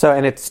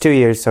and it's 2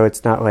 years, so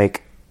it's not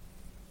like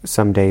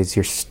some days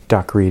you're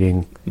stuck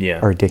reading a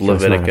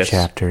ridiculous amount of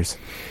chapters.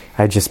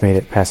 I just made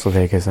it past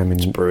Leviticus. I'm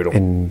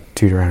in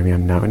Deuteronomy.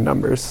 I'm now in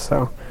Numbers.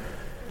 So,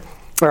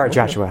 or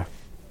Joshua,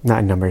 not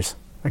in Numbers.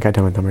 I got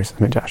done with Numbers.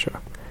 I'm in Joshua.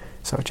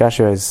 So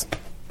Joshua is,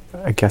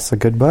 I guess, a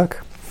good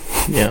book.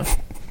 Yeah.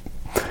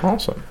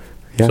 Awesome.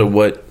 Yeah. So,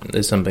 what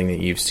is something that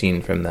you've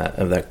seen from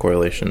that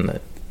correlation,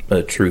 that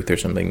a truth or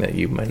something that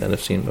you might not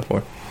have seen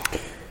before?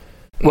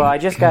 Well, I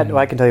just got. Well,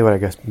 I can tell you what I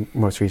guess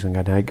most recently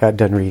got done. I got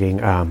done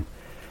reading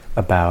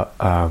about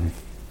how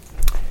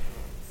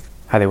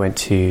they went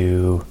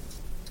to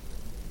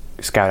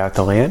scout out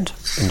the land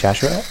in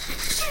Joshua.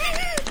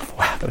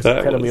 Wow, that was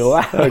incredibly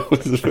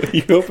loud.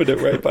 You opened it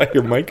right by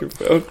your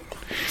microphone.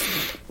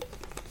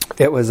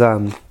 It was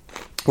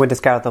went to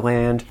scout the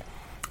land,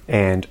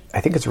 and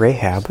I think it's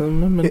Rahab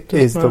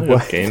is the one.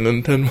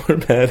 Canaan 10 were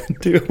bad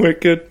and 2 were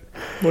good.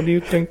 What do you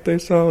think they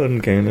saw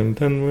in Canaan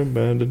 10 were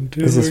bad and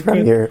 2 were good? Is this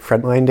from your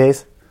Frontline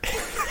days?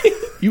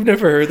 You've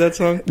never heard that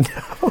song?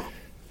 No.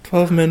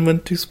 12 men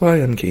went to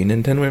spy on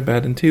Canaan, 10 were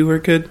bad and 2 were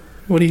good.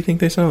 What do you think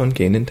they saw in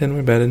Canaan? 10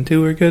 were bad and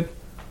 2 were good.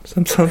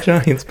 Some saw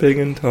giants big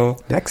and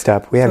tall. Next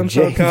up, we have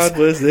James. Some saw God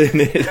was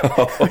in it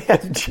all. We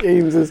have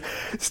James's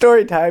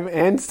story time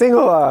and sing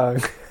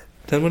along.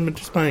 10 went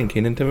to spy on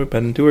Canaan, 10 were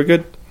bad and 2 were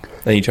good.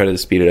 Then you try to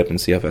speed it up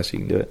and see how fast you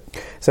can do it.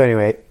 So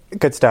anyway,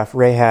 good stuff.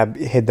 Rahab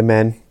hid the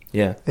men.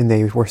 Yeah, and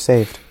they were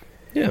saved.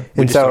 Yeah,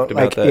 and so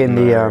in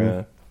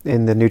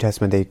the New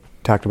Testament, they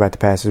talked about the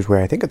passage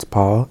where I think it's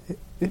Paul.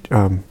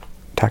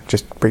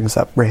 Just brings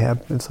up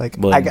Rahab. It's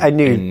I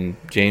knew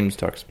James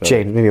talks about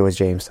James. Maybe it was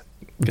James.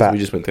 Because we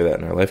just went through that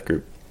in our life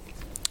group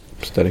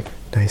study.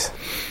 Nice.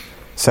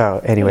 So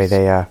anyway,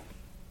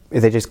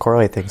 they just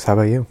correlate things. How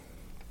about you?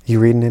 You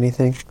reading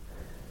anything?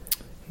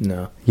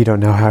 No. You don't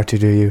know how to,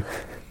 do you?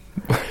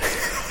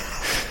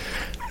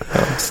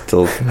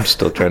 I'm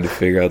still trying to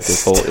figure out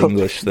this whole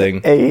English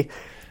thing. A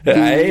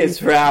is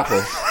for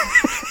apple.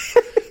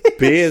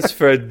 B is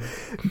for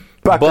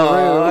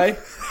boy.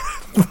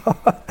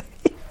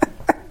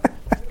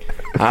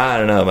 I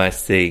don't know, my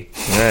C.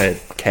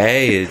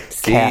 K is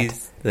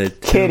C's. The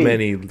too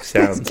many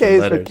sounds K and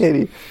is letters. for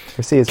kitty.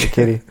 Or C is for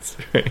kitty. That's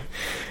right.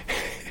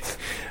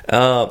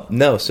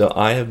 No, so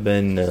I have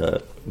been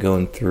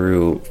going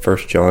through 1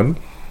 John,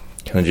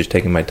 kind of just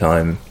taking my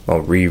time.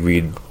 I'll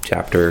reread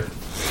chapter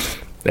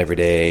every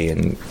day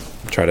and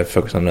try to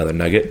focus on another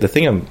nugget. The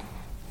thing I'm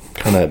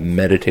kind of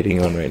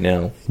meditating on right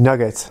now.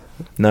 Nuggets.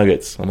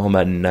 I'm all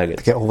about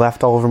nuggets. Get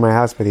left all over my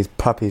house by these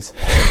puppies.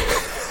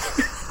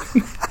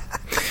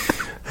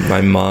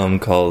 My mom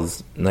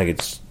calls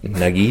nuggets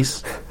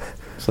nuggies.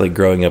 So like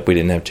growing up, we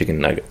didn't have chicken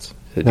nuggets.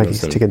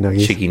 Nuggies, chicken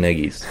nuggies. Chicky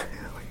nuggies.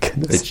 Oh my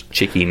goodness. It's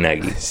chicky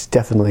nuggies. She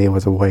definitely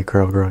was a white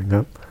girl growing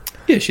up.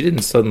 Yeah, she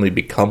didn't suddenly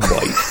become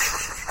white.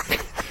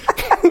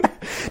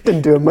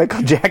 Didn't do a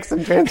Michael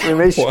Jackson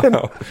transformation.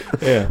 Wow.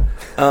 Yeah.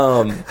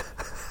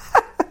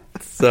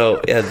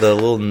 So yeah, the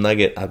little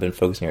nugget I've been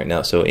focusing right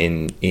now. So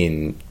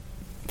in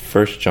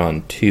 1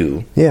 John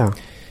 2, Yeah.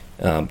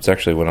 it's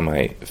actually one of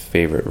my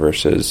favorite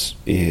verses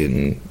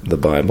in the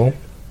Bible.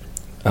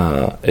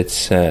 It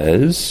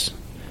says,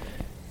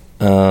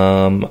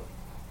 "I'm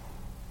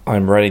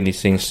writing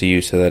these things to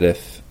you so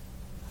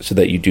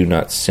that you do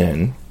not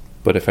sin.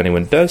 But if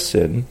anyone does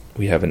sin,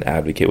 we have an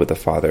advocate with the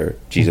Father,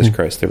 Jesus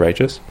Christ the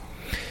righteous."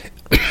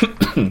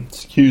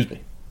 Excuse me.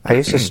 I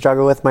used to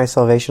struggle with my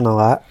salvation a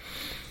lot.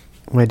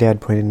 My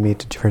dad pointed me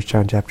to 1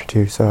 John chapter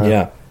 2, so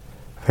Yeah.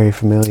 very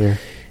familiar.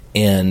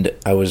 And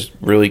I was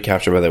really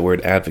captured by that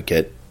word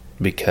advocate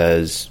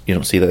because you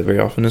don't see that very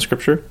often in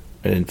Scripture.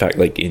 And in fact,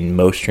 like in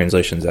most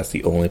translations, that's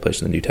the only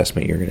place in the New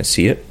Testament you're going to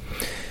see it.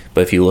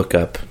 But if you look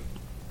up,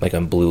 like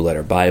on Blue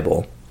Letter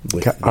Bible...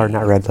 Or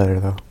not red letter,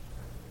 though.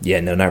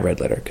 Yeah, no, not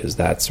red letter, because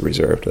that's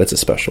reserved. That's a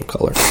special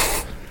color.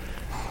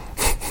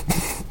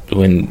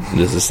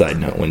 This is a side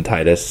note, when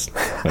Titus,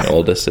 my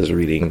oldest, is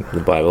reading the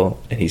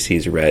Bible and he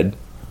sees red,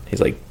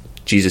 he's like,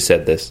 Jesus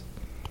said this.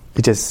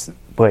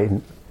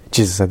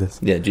 Jesus said this.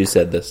 Yeah, Jesus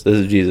said this. This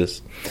is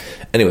Jesus.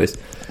 Anyways,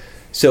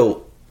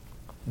 so,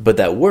 but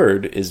that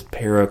word is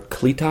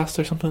parakletos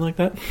or something like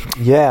that?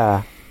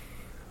 Yeah.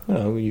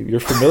 Oh,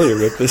 you're familiar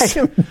with this.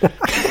 I am not.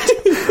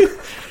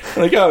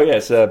 Like, oh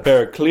yes,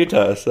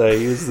 parakletos. I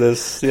used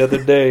this the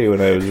other day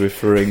when I was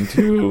referring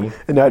to...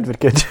 An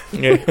advocate.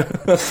 Yeah.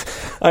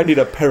 I need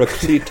a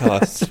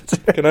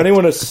parakletos. Can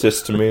anyone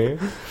assist me?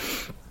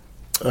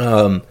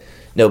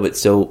 No, but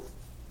so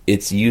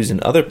it's used in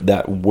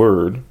that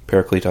word,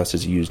 parakletos,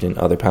 is used in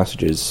other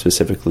passages,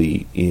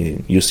 specifically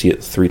you'll see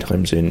it 3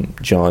 times in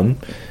John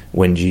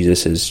when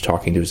Jesus is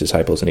talking to his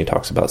disciples and he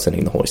talks about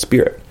sending the Holy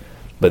Spirit.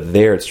 But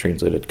there it's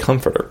translated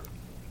comforter,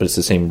 but it's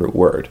the same root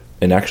word.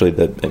 And actually,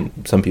 and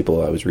some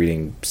people I was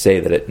reading say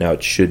that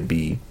it should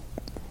be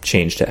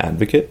changed to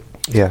advocate.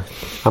 Yeah,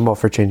 I'm all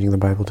for changing the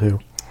Bible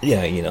too.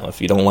 Yeah, if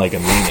you don't like a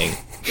meaning,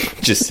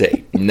 just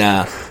say,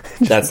 nah,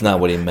 that's not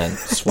what he meant.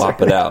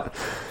 Swap it out.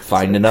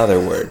 Find another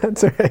word.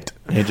 That's right.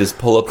 And you just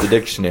pull up the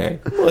dictionary.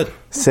 What?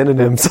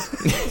 Synonyms.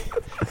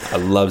 I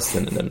love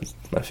synonyms.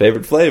 It's my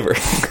favorite flavor.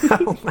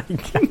 Oh my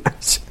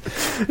gosh.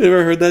 You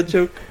ever heard that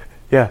joke?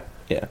 Yeah.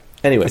 Yeah.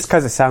 Anyways. It's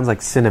because it sounds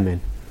like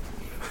cinnamon.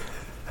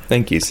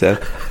 Thank you,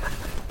 Seth,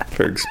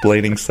 for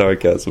explaining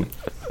sarcasm. You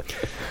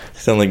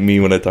sound like me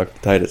when I talk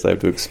to Titus. I have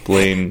to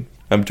explain.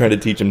 I'm trying to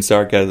teach him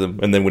sarcasm,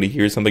 and then when he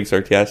hears something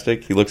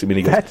sarcastic, he looks at me and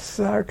he goes, "That's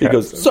sarcasm." He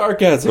goes,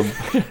 "Sarcasm."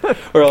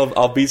 Or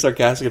I'll be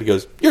sarcastic and he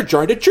goes, "You're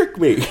trying to trick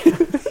me."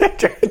 You're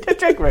trying to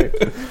trick me.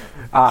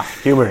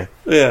 Humor.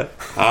 Yeah.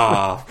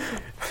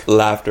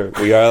 Laughter.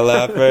 We are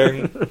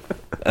laughing.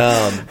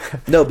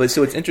 No, but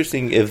so it's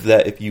interesting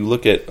if you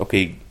look at,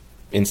 okay,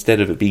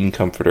 instead of it being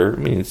comforter, I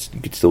mean,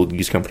 you could still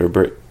use comforter,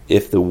 but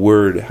if the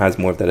word has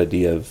more of that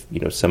idea of,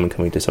 someone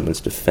coming to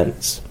someone's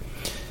defense,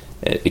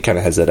 it kind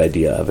of has that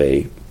idea of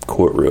a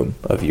courtroom,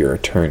 of your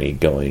attorney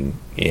going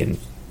in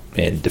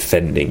and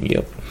defending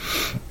you.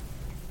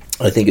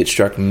 I think it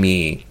struck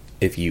me,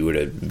 if you were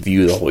to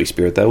view the Holy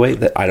Spirit that way,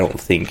 that I don't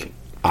think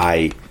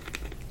I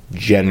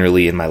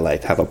generally in my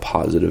life have a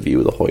positive view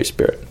of the Holy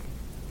Spirit.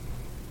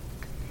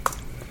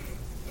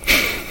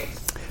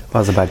 I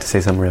was about to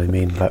say something really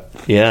mean, but...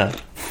 Yeah.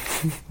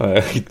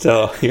 I can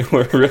tell you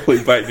were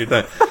really biting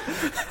your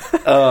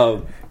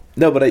tongue.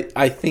 No, but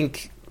I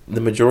think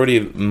the majority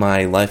of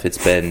my life it's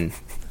been...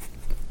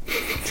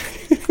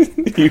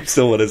 You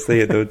still want to say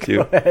it, don't you?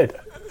 Go ahead.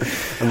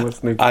 I'm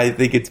listening. I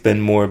think it's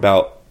been more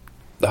about,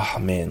 the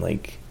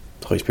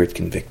Holy Spirit's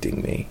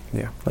convicting me.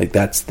 Yeah. Like,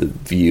 that's the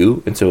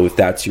view. And so if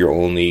that's your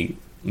only...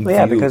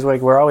 Yeah, because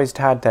we're always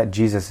taught that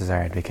Jesus is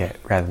our advocate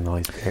rather than the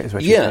Holy Spirit, is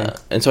what you're saying.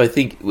 And so I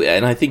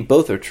think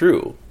both are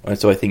true. And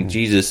so I think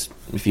Jesus,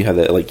 if you have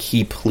that,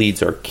 he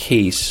pleads our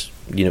case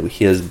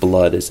his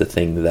blood is the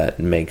thing that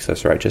makes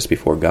us righteous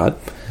before God.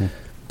 Mm-hmm.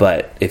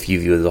 But if you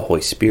view the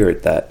Holy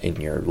Spirit that in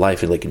your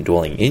life and like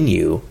indwelling in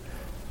you,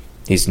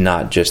 he's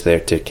not just there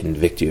to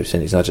convict you of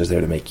sin. He's not just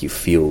there to make you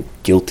feel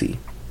guilty,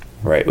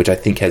 right? Which I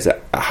think has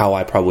how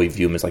I probably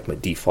view him as like my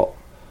default.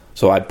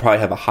 So I'd probably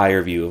have a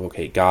higher view of,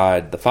 okay,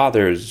 God the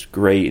Father is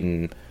great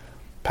and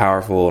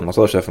powerful and all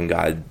sorts of stuff, and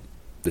God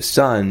the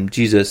Son,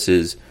 Jesus,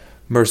 is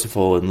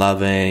merciful and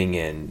loving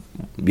and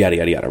yada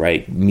yada yada,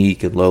 right?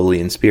 Meek and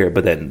lowly in spirit.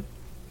 But then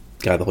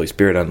God the Holy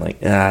Spirit, I'm like,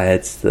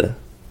 that's the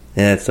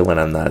one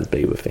I'm not as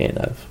big of a fan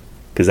of,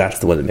 because that's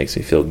the one that makes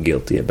me feel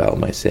guilty about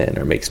my sin,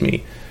 or makes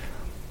me,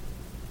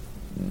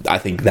 I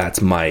think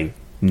that's my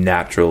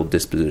natural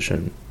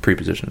disposition,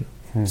 preposition,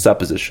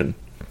 supposition,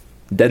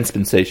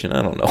 dispensation.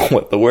 I don't know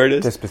what the word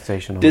is.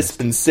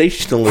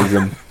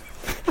 Dispensationalism.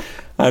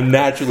 I'm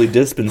naturally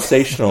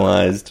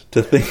dispensationalized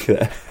to think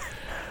that,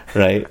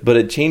 right? But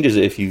it changes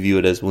if you view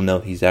it as, well, no,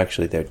 he's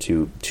actually there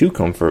to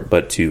comfort,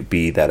 but to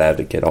be that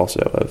advocate also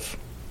of,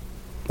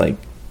 like,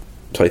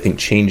 so I think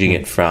changing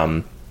it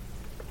from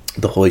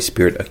the Holy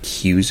Spirit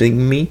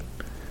accusing me,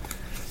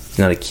 he's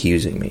not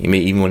accusing me.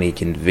 Even when he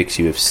convicts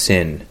you of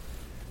sin.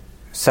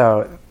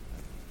 So,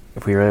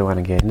 if we really want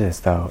to get into this,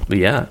 though,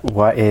 yeah,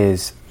 what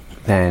is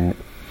then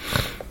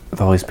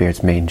the Holy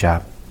Spirit's main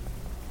job?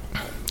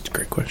 It's a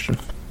great question.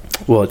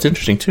 Well, it's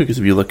interesting too, because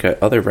if you look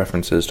at other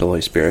references to the Holy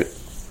Spirit,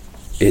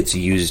 it's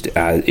used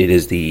as, it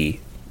is the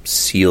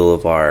seal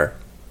of our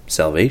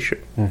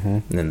salvation,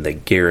 and the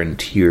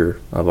guarantor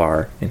of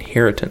our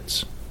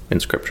inheritance in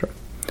Scripture.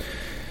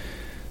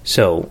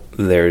 So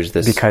there's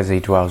this, because he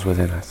dwells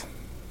within us.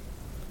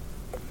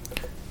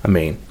 I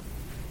mean,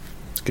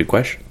 it's a good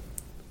question.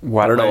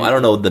 I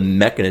don't know the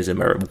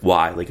mechanism or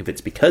why. Like, if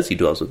it's because he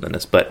dwells within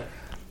us, but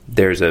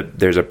there's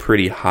a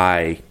pretty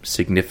high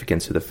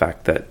significance to the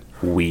fact that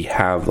we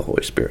have the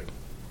Holy Spirit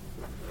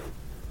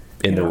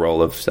in the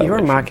role of salvation.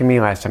 You were mocking me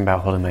last time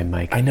about holding my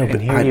mic. I know, and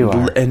but here you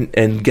are.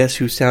 And guess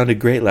who sounded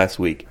great last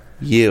week?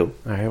 You.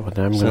 All right, well,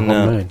 then I'm going to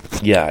hold mine.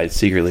 Yeah, I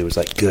secretly was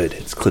like, good,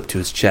 it's clipped to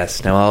his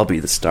chest. Now I'll be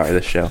the star of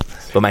the show.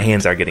 But my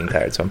hands are getting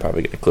tired, so I'm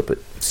probably going to clip it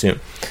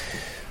soon.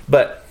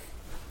 But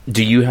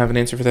do you have an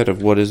answer for that,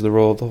 of what is the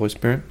role of the Holy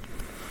Spirit?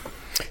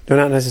 No,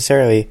 not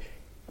necessarily.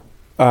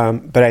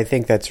 But I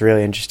think that's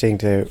really interesting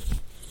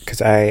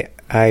because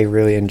I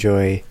really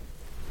enjoy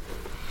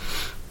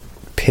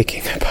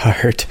picking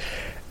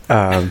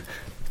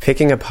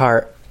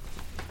apart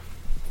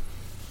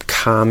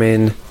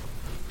common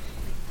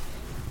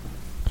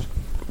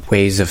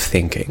ways of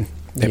thinking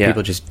that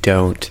people just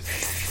don't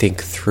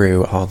think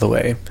through all the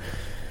way.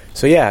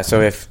 So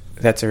if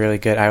that's a really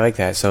good, I like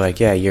that. So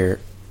like,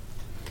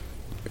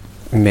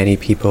 many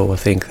people will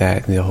think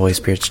that the Holy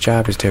Spirit's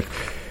job is to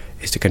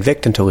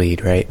convict and to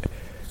lead, right?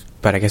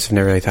 But I guess I've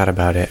never really thought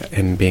about it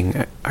in being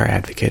our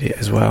advocate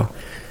as well.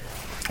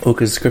 Well,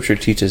 because Scripture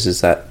teaches is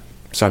that.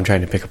 So I'm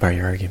trying to pick apart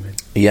your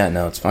argument. Yeah,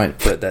 no, it's fine.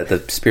 But that the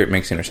Spirit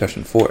makes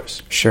intercession for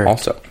us. Sure.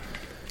 Also.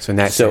 So in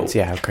that sense,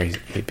 how crazy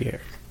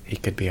he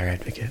could be our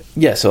advocate.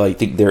 Yeah, so I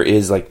think there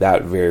is like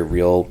that very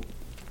real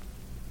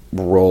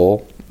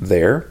role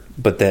there.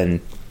 But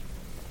then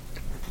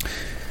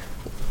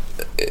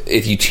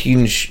if you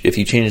change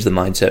the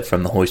mindset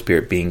from the Holy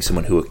Spirit being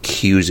someone who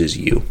accuses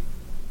you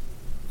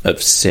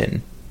of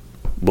sin,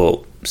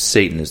 well,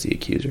 Satan is the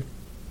accuser.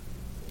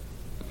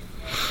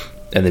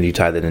 And then you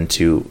tie that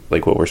into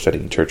like what we're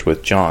studying in church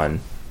with John,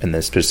 and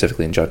then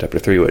specifically in John chapter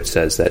 3, where it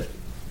says that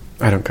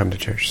I don't come to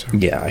church. So.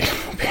 Yeah,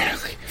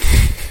 apparently.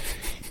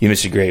 You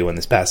missed a great one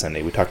this past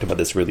Sunday. We talked about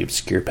this really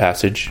obscure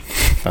passage.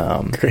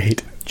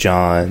 Great.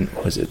 John,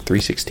 was it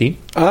 3:16?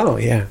 Oh,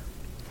 yeah.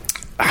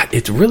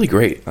 It's really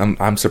great.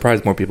 I'm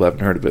surprised more people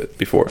haven't heard of it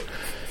before.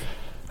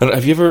 Are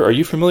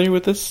you familiar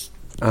with this?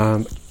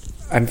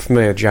 I'm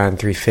familiar with John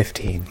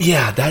 3:15.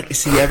 Yeah,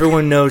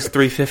 everyone knows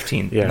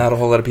 3:15. Yeah. Not a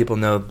whole lot of people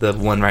know the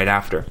one right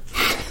after.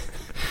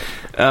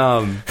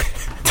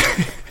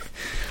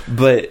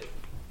 But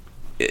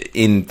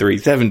in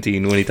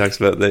 3:17, when he talks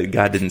about that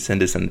God didn't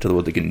send his son into the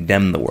world to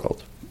condemn the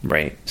world,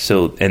 right?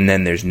 So, and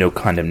then there's no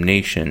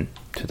condemnation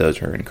to those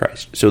who are in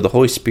Christ. So the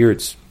Holy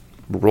Spirit's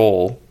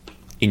role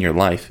in your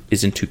life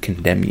isn't to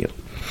condemn you.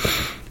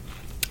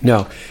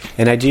 No,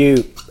 and I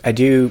do.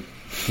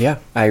 Yeah,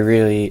 I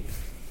really.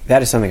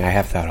 That is something I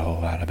have thought a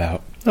whole lot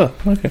about. Oh,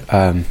 okay.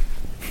 I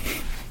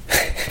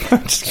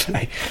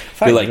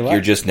feel like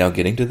you're just now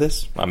getting to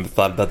this. I've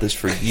thought about this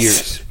for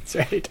years.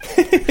 That's right.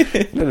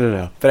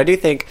 No. But I do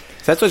think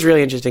so. That's what's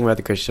really interesting about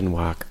the Christian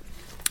walk.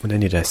 And I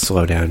need to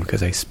slow down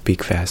because I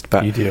speak fast.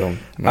 But you do.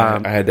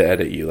 I had to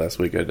edit you last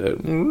week. I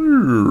did.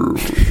 No,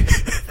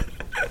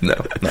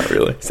 not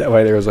really. Is that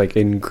why there was like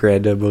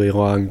incredibly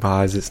long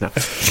pauses? No.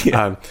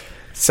 Yeah.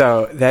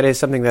 So that is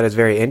something that is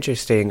very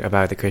interesting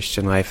about the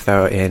Christian life,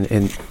 though,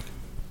 and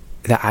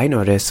that I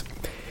notice,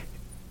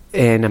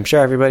 and I'm sure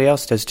everybody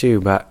else does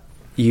too, but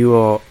you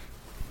will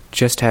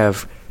just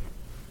have,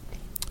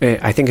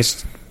 I think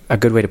it's a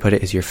good way to put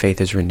it is your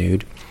faith is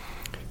renewed,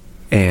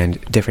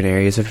 and different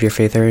areas of your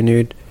faith are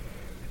renewed.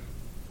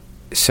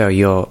 So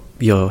you'll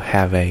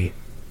have a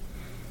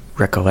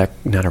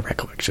not a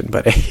recollection,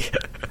 but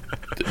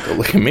Don't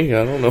look at me.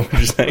 I don't know what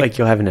you're saying. like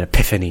you'll have an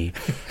epiphany.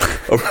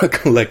 A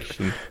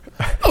recollection.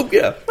 Oh,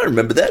 yeah. I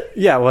remember that.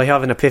 Yeah, well, you'll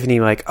have an epiphany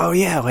like, oh,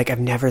 yeah, like I've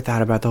never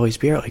thought about the Holy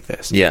Spirit like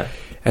this. Yeah.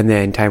 And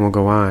then time will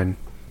go on,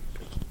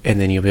 and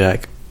then you'll be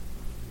like,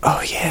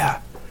 oh,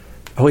 yeah,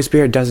 the Holy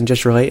Spirit doesn't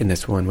just relate in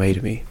this one way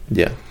to me.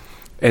 Yeah.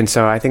 And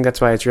so I think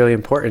that's why it's really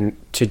important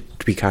to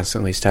be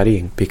constantly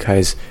studying,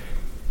 because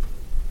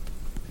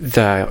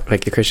the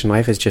Christian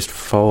life is just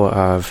full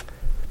of,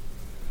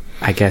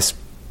 I guess,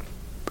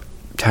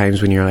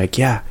 times when you're like,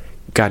 yeah,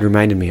 God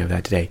reminded me of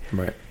that today.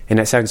 Right. And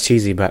that sounds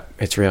cheesy, but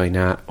it's really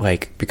not,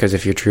 like, because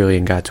if you're truly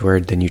in God's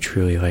word, then you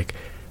truly like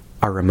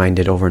are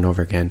reminded over and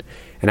over again.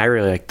 And I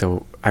really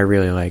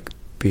like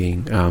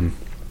being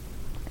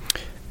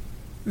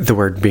the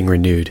word being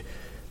renewed.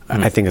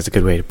 I think that's a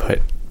good way to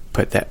put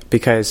that,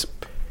 because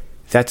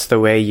that's the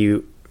way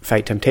you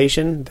fight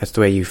temptation. That's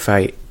the way you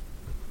fight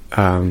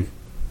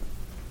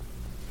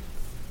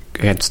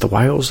against the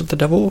wiles of the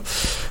devil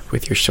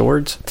with your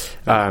swords.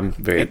 But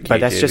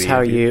that's just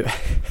how you.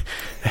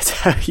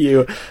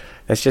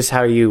 That's just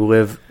how you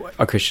live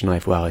a Christian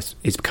life well.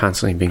 It's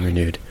constantly being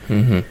renewed.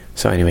 Mm-hmm.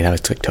 So anyway, that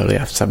was like totally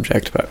off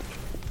subject, but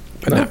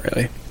not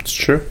really. It's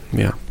true.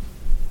 Yeah.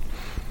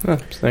 Oh,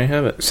 so there you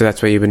have it. So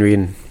that's what you've been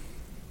reading.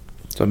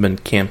 So I've been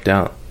camped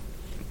out.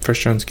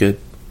 First John's good.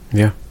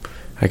 Yeah.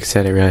 Like I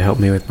said, it really helped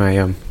me with my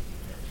when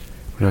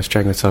I was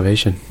struggling with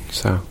salvation.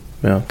 So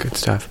yeah, good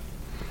stuff.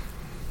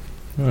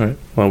 All right.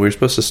 Well, we were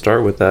supposed to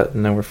start with that,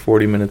 and now we're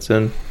 40 minutes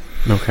in.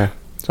 Okay.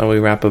 So we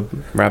wrap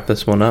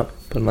this one up.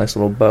 Put a nice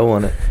little bow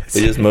on it.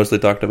 We just mostly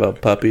talked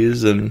about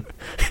puppies, and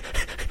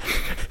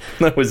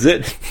that was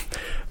it.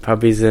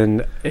 Puppies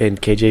and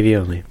KJV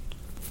only.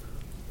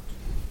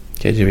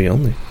 KJV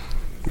only.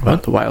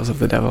 What? The wiles of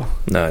the devil.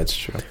 No, it's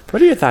true.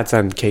 What are your thoughts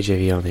on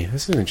KJV only?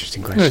 This is an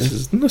interesting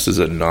question. This is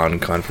a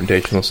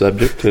non-confrontational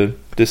subject to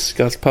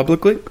discuss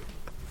publicly.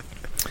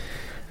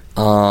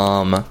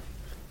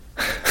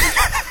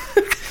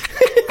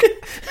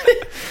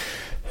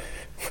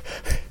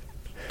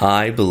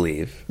 I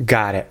believe.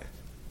 Got it.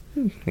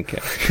 Okay.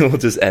 We'll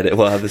just edit.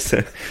 We'll have this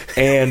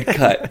and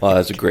cut. Well,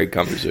 that's a great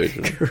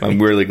conversation. Great.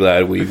 I'm really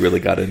glad we really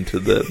got into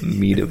the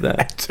meat of that.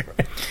 That's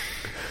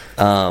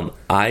right.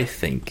 I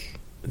think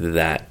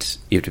that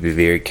you have to be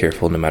very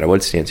careful no matter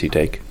what stance you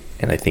take.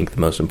 And I think the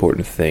most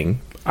important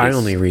thing I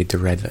only read the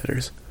red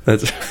letters.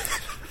 That's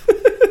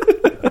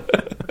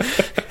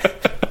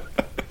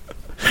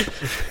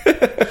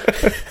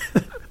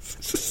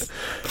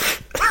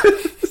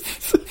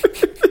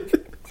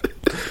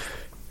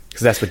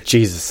because that's what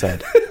Jesus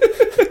said.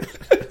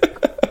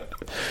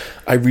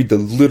 I read the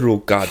literal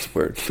God's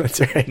word.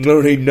 That's right. I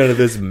don't need none of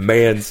this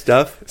man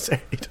stuff. That's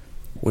right.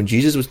 When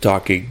Jesus was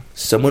talking,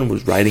 someone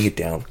was writing it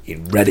down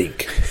in red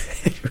ink.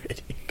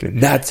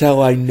 And that's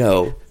how I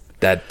know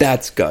that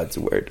that's God's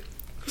word.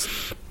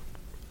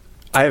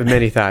 I have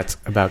many thoughts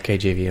about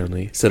KJV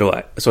only. So do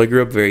I. So I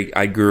grew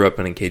up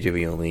in a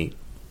KJV only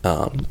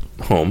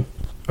home.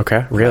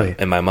 Okay, really?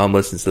 And my mom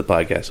listens to the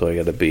podcast, so I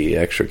got to be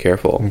extra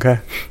careful. Okay.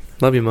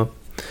 Love you, Mom.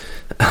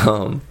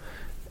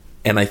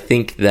 And I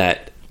think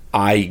that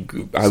I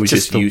was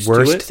just used to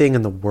it. The worst thing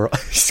in the world.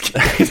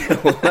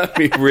 Let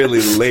me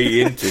really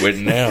lay into it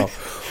now.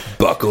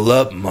 Buckle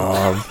up,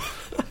 Mom.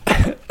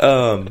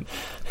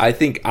 I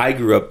think I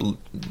grew up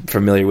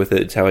familiar with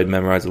it. It's how I'd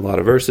memorize a lot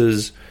of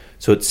verses,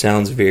 so it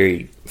sounds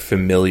very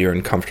familiar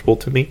and comfortable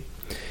to me.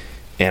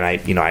 And I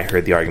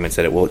heard the arguments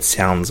that it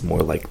sounds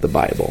more like the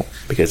Bible,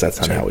 because that's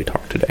not how we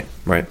talk today,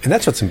 right? And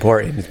that's what's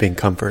important, is being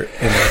comfort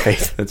in our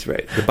faith. That's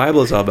right. The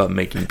Bible is all about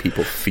making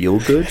people feel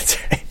good. That's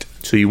right.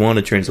 So you want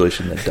a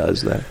translation that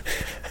does that.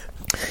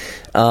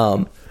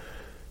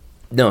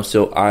 No,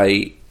 so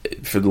I,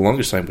 for the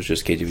longest time, was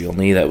just KJV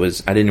only. I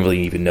didn't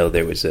really even know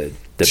there was a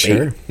debate.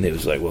 Sure. It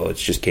was like, well,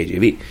 it's just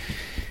KJV.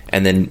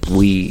 And then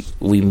we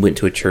went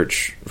to a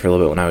church for a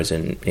little bit when I was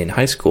in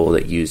high school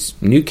that used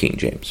New King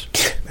James.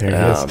 There it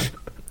is.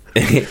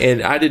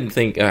 And I didn't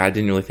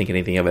really think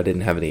anything of it. I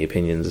didn't have any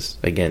opinions.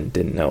 Again,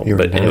 didn't know.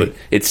 But anyway,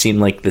 it seemed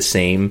like the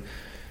same.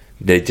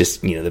 They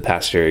just, the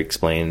pastor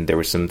explained there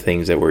were some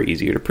things that were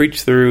easier to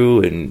preach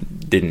through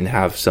and didn't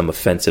have some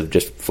offensive,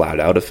 just flat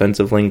out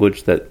offensive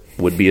language that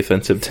would be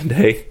offensive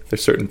today.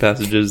 There's certain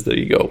passages that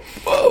you go,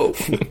 whoa.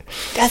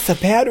 That's a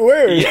bad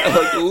word. Yeah,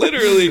 like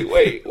literally,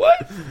 wait,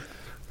 what?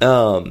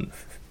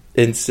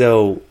 And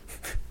so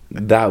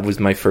that was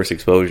my first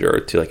exposure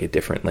to like a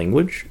different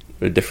language,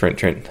 a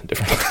different language.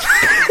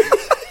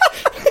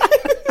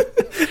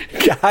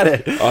 Got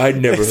it.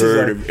 I'd never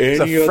heard of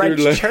any other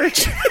French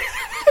church.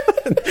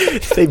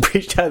 They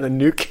preached out of the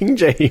New King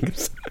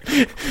James.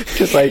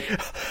 Just like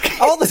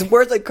all these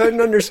words I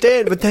couldn't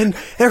understand, but then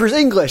there was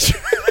English.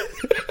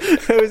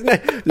 It was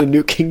the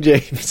New King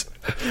James.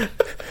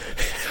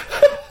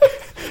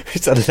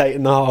 It's a night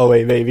in the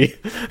hallway, baby.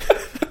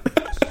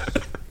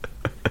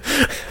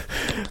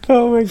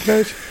 Oh my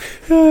gosh.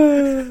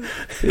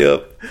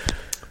 Yep.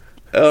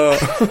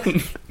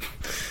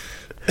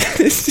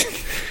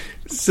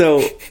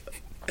 So,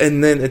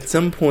 and then at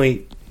some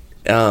point,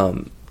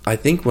 I I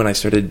think when I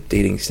started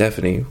dating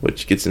Stephanie,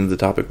 which gets into the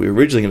topic we were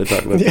originally going to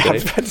talk about today. I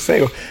was about to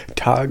say,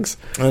 dogs.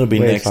 That'll be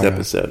next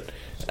episode.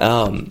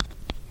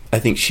 I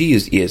think she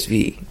used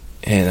ESV.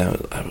 And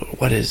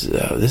what is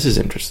this is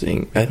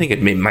interesting. I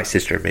think my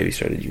sister maybe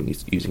started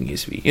using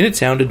ESV. And it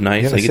sounded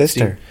nice. You have a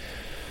sister.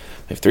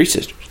 I have 3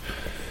 sisters.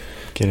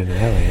 Get into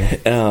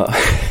that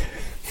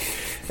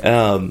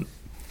later.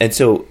 And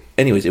so,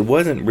 anyways, it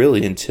wasn't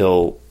really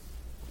until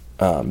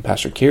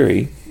Pastor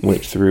Carey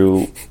went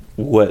through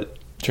what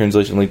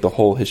translation, like the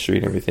whole history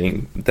and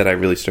everything, that I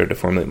really started to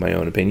formulate my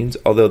own opinions.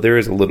 Although there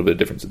is a little bit of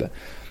difference in that.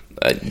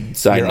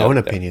 Your own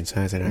opinions,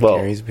 huh? Is it not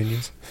Carey's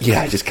opinions?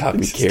 Yeah, I just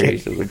copied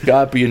Carey's. Like,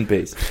 copy and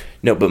paste.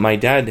 No, but my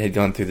dad had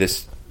gone through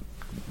this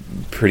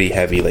pretty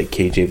heavy, like,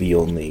 KJV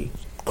only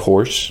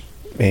course.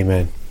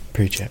 Amen.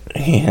 Preach it.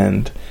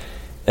 And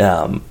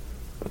I'm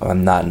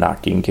not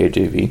knocking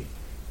KJV.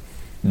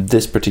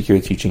 This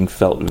particular teaching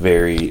felt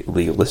very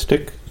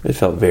legalistic. It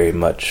felt very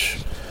much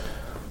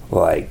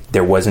like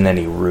there wasn't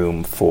any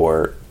room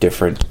for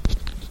different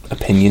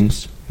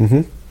opinions.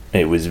 Mm-hmm.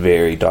 It was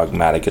very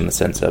dogmatic in the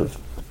sense of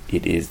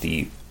it is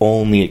the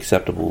only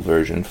acceptable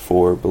version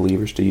for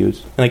believers to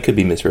use. And I could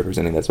be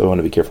misrepresenting that, so I want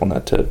to be careful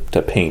not to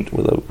paint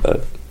with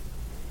a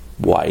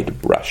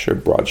wide brush or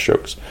broad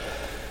strokes.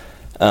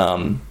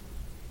 But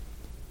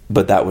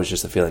that was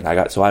just the feeling I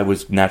got. So I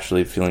was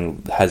naturally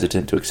feeling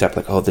hesitant to accept,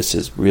 like, oh, this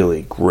is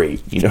really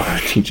great,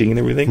 teaching and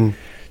everything.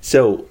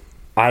 So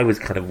I was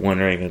kind of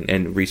wondering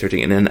and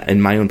researching. And then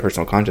in my own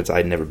personal conscience,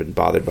 I'd never been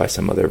bothered by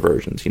some other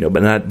versions,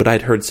 But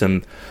I'd heard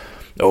some...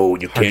 Oh,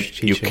 you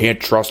can't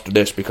trust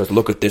this because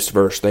look at this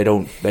verse. They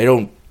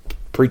don't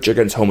preach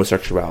against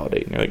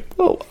homosexuality. And you're like,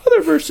 well,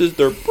 other verses,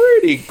 they're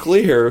pretty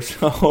clear.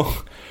 So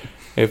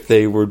if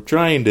they were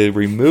trying to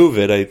remove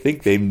it, I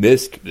think they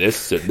missed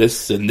this and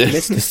this and this.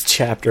 Missed this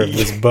chapter of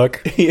this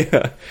book.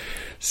 Yeah.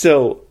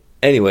 So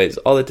anyways,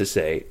 all that to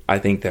say, I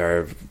think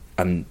there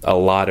are a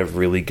lot of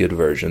really good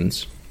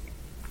versions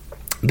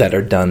that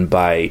are done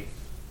by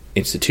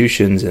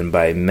institutions and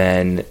by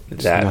men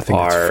that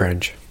are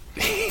French.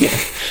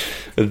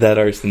 that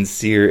are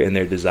sincere in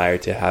their desire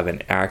to have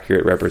an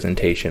accurate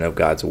representation of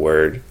God's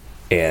word.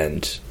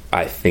 And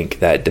I think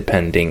that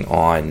depending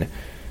on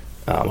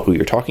who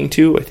you're talking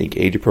to, I think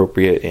age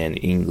appropriate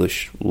and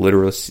English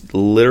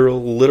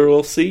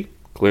literacy.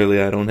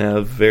 Clearly, I don't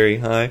have very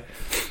high.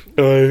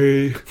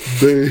 I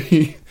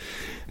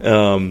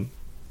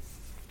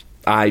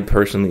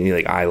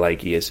personally I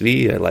like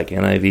ESV. I like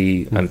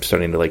NIV. I'm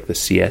starting to like the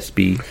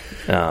CSB.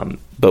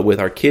 But with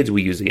our kids,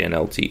 we use the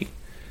NLT.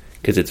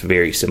 Because it's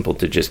very simple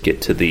to just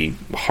get to the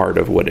heart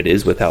of what it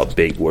is without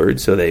big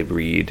words. So they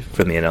read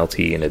from the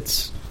NLT, and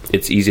it's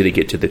easy to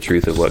get to the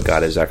truth of what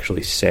God is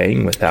actually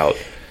saying without...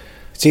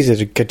 It's easy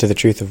to get to the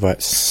truth of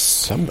what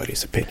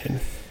somebody's opinion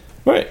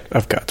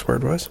of God's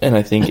word was. And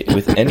I think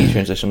with any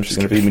translation, which is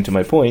going to lead me to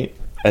my point,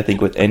 I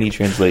think with any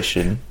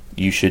translation,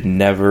 you should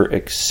never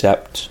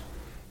accept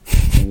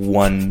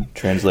one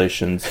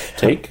translation's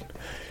take.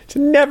 It's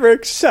never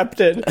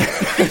accepted.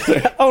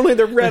 Only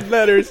the red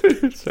letters.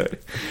 Sorry.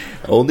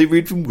 Only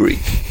read from Greek.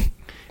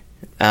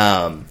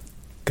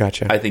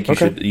 Gotcha. I think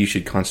you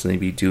should constantly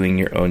be doing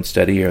your own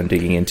study, your own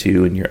digging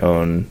into, and your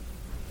own...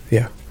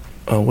 Yeah.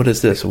 Oh, what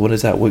is this? What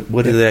is that?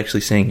 What are they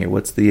actually saying here?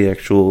 What's the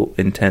actual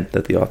intent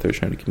that the author is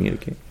trying to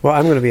communicate? Well,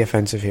 I'm going to be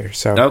offensive here.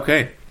 So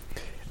okay.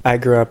 I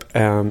grew up...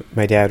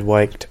 my dad He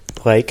liked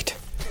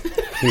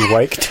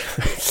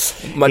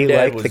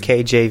the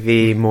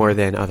KJV more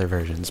than other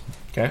versions.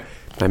 Okay.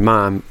 My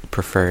mom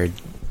preferred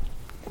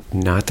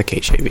not the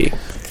KJV.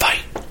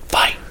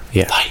 Fight.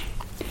 Yeah. Fight.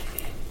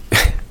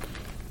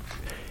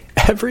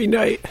 Every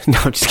night. No,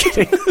 I'm just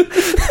kidding.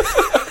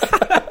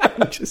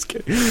 I'm just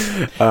kidding.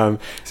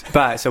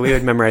 But so we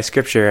would memorize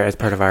scripture as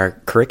part of our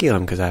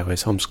curriculum because I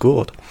was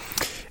homeschooled,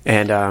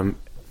 and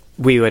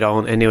we would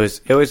all. And it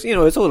was a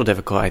little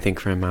difficult, I think,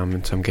 for my mom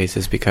in some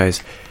cases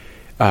because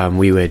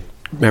we would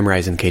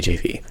memorize in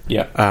KJV.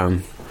 Yeah.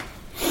 And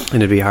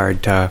it'd be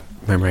hard to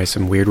memorize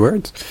some weird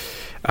words.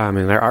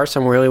 And there are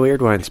some really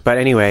weird ones. But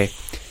anyway,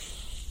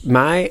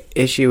 my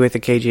issue with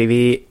the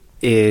KJV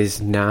is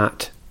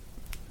not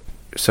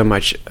so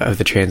much of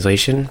the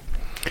translation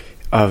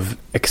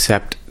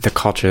except the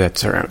culture that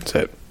surrounds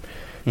it.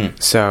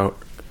 So,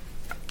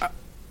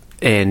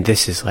 and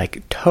this is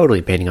like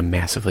totally painting a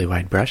massively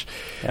wide brush.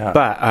 Yeah.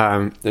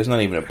 But there's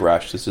not even a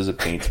brush. This is a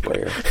paint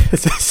sprayer.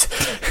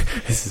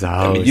 This is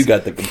all. I mean, you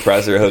got the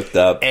compressor hooked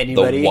up.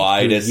 Anybody the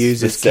widest who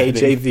uses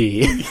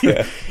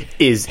KJV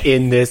is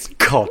in this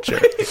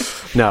culture.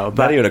 No,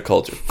 but not even a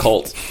culture.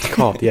 Cult,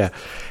 yeah.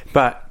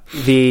 But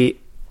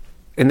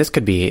and this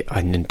could be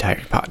an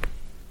entire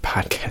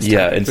podcast.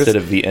 Yeah, instead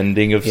of the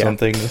ending of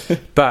something.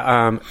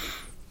 But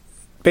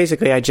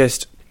basically,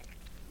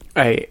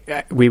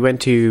 we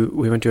went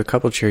to a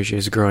couple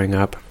churches growing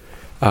up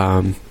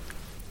that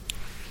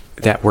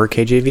were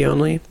KJV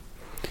only,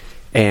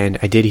 and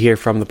I did hear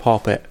from the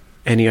pulpit,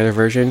 any other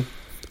version,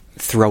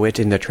 throw it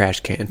in the trash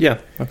can.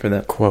 Yeah, I've heard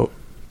that quote.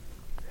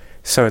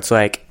 So it's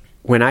like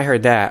when I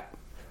heard that,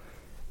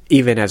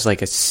 even as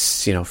like a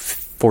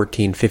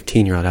 14,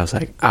 15-year-old, I was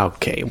like,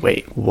 okay,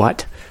 wait,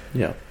 what?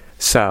 Yeah.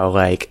 So,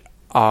 like,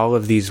 all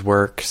of these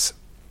works,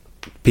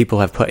 people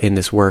have put in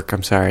this work,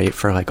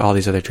 for, like, all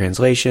these other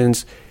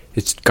translations.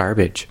 It's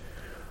garbage.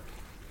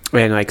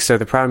 And, like, so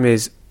the problem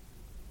is,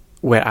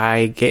 when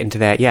I get into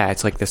that,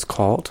 it's like this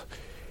cult.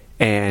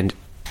 And,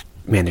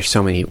 man, there's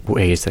so many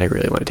ways that I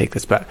really want to take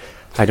this, but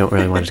I don't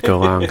really want it to go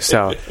long.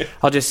 So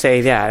I'll just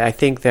say that I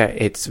think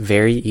that it's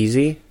very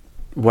easy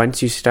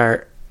once you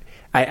start.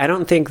 I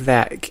don't think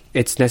that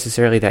it's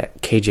necessarily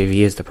that KJV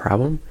is the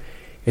problem.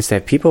 It's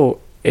that people,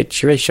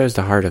 it really shows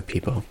the heart of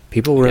people.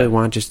 People really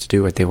want just to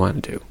do what they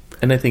want to do.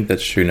 And I think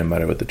that's true no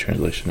matter what the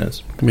translation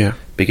is. Yeah.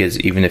 Because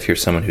even if you're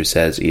someone who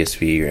says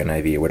ESV or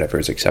NIV or whatever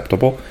is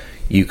acceptable,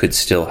 you could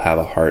still have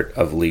a heart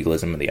of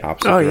legalism in the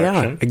opposite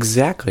direction. Yeah,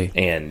 exactly.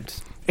 And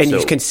so,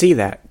 you can see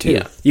that, too.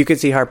 Yeah. You can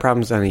see heart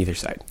problems on either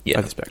side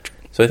of the spectrum.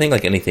 So I think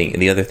like anything,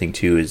 and the other thing,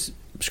 too, is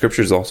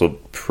Scripture is also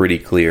pretty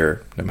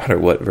clear, no matter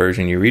what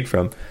version you read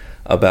from,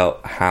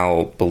 about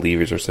how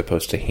believers are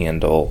supposed to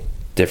handle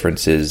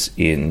differences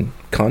in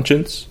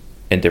conscience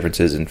and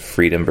differences in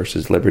freedom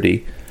versus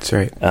liberty. That's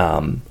right.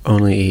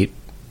 Only eat.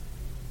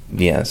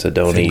 Yeah, so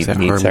don't eat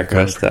meat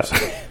sacrificed stuff.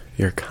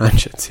 Your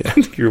conscience, yeah.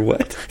 Your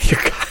what? Your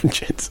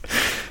conscience.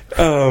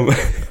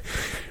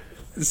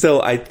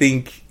 So I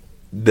think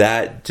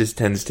that just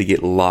tends to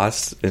get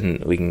lost,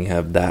 and we can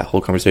have that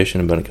whole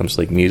conversation when it comes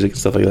to like music and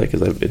stuff like that,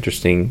 because I have an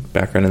interesting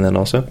background in that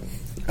also.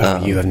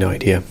 You have no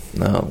idea.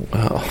 No,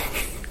 wow.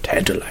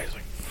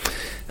 Tantalizing.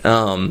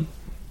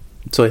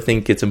 So I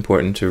think it's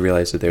important to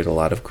realize that there's a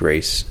lot of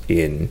grace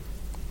in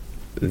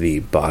the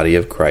body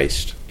of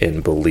Christ,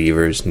 and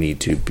believers need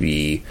to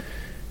be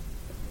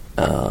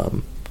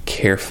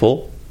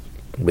careful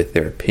with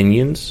their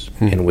opinions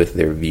and with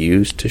their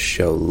views to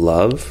show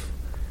love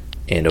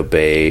and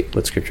obey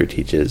what Scripture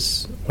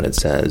teaches when it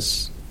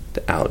says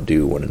to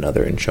outdo one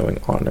another in showing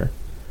honor.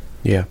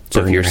 Yeah,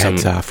 so burn your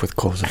heads off with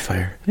coals of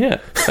fire. Yeah,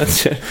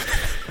 that's it.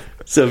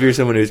 So if you're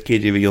someone who's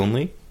KJV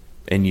only,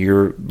 and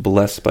you're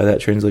blessed by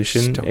that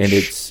translation, and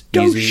it's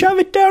don't easy, shove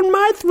it down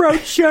my throat,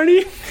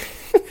 Shunny.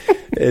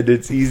 and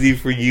it's easy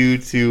for you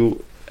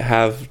to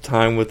have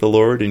time with the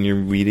Lord, and you're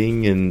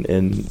reading, and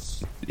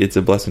it's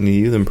a blessing to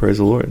you, then praise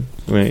the Lord,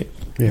 right?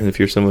 Yeah. And if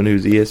you're someone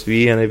who's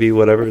ESV, NIV,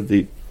 whatever,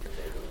 and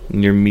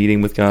you're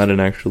meeting with God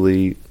and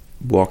actually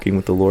walking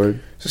with the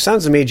Lord. So it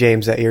sounds to me,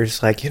 James, that you're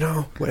just like,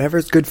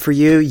 whatever's good for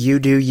you, you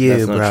do you,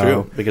 That's not bro.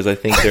 true, because I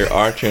think there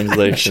are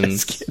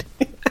translations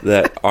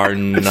that are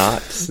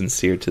not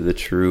sincere to the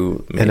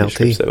true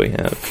manuscripts that we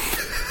have.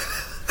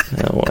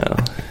 Oh, wow.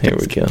 Here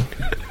we go.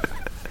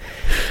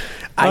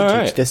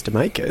 I teach this to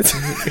my kids.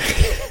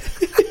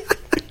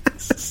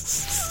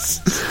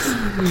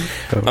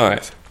 All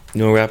right.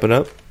 You want to wrap it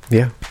up?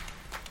 Yeah.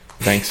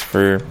 Thanks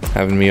for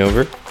having me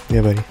over.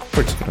 Yeah, buddy.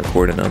 We're just going to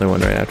record another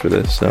one right after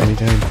this. So.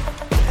 Anytime.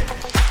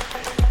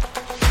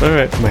 All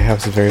right. My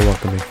house is very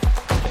welcoming.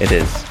 It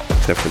is,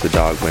 except for the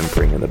dog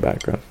whimpering in the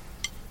background.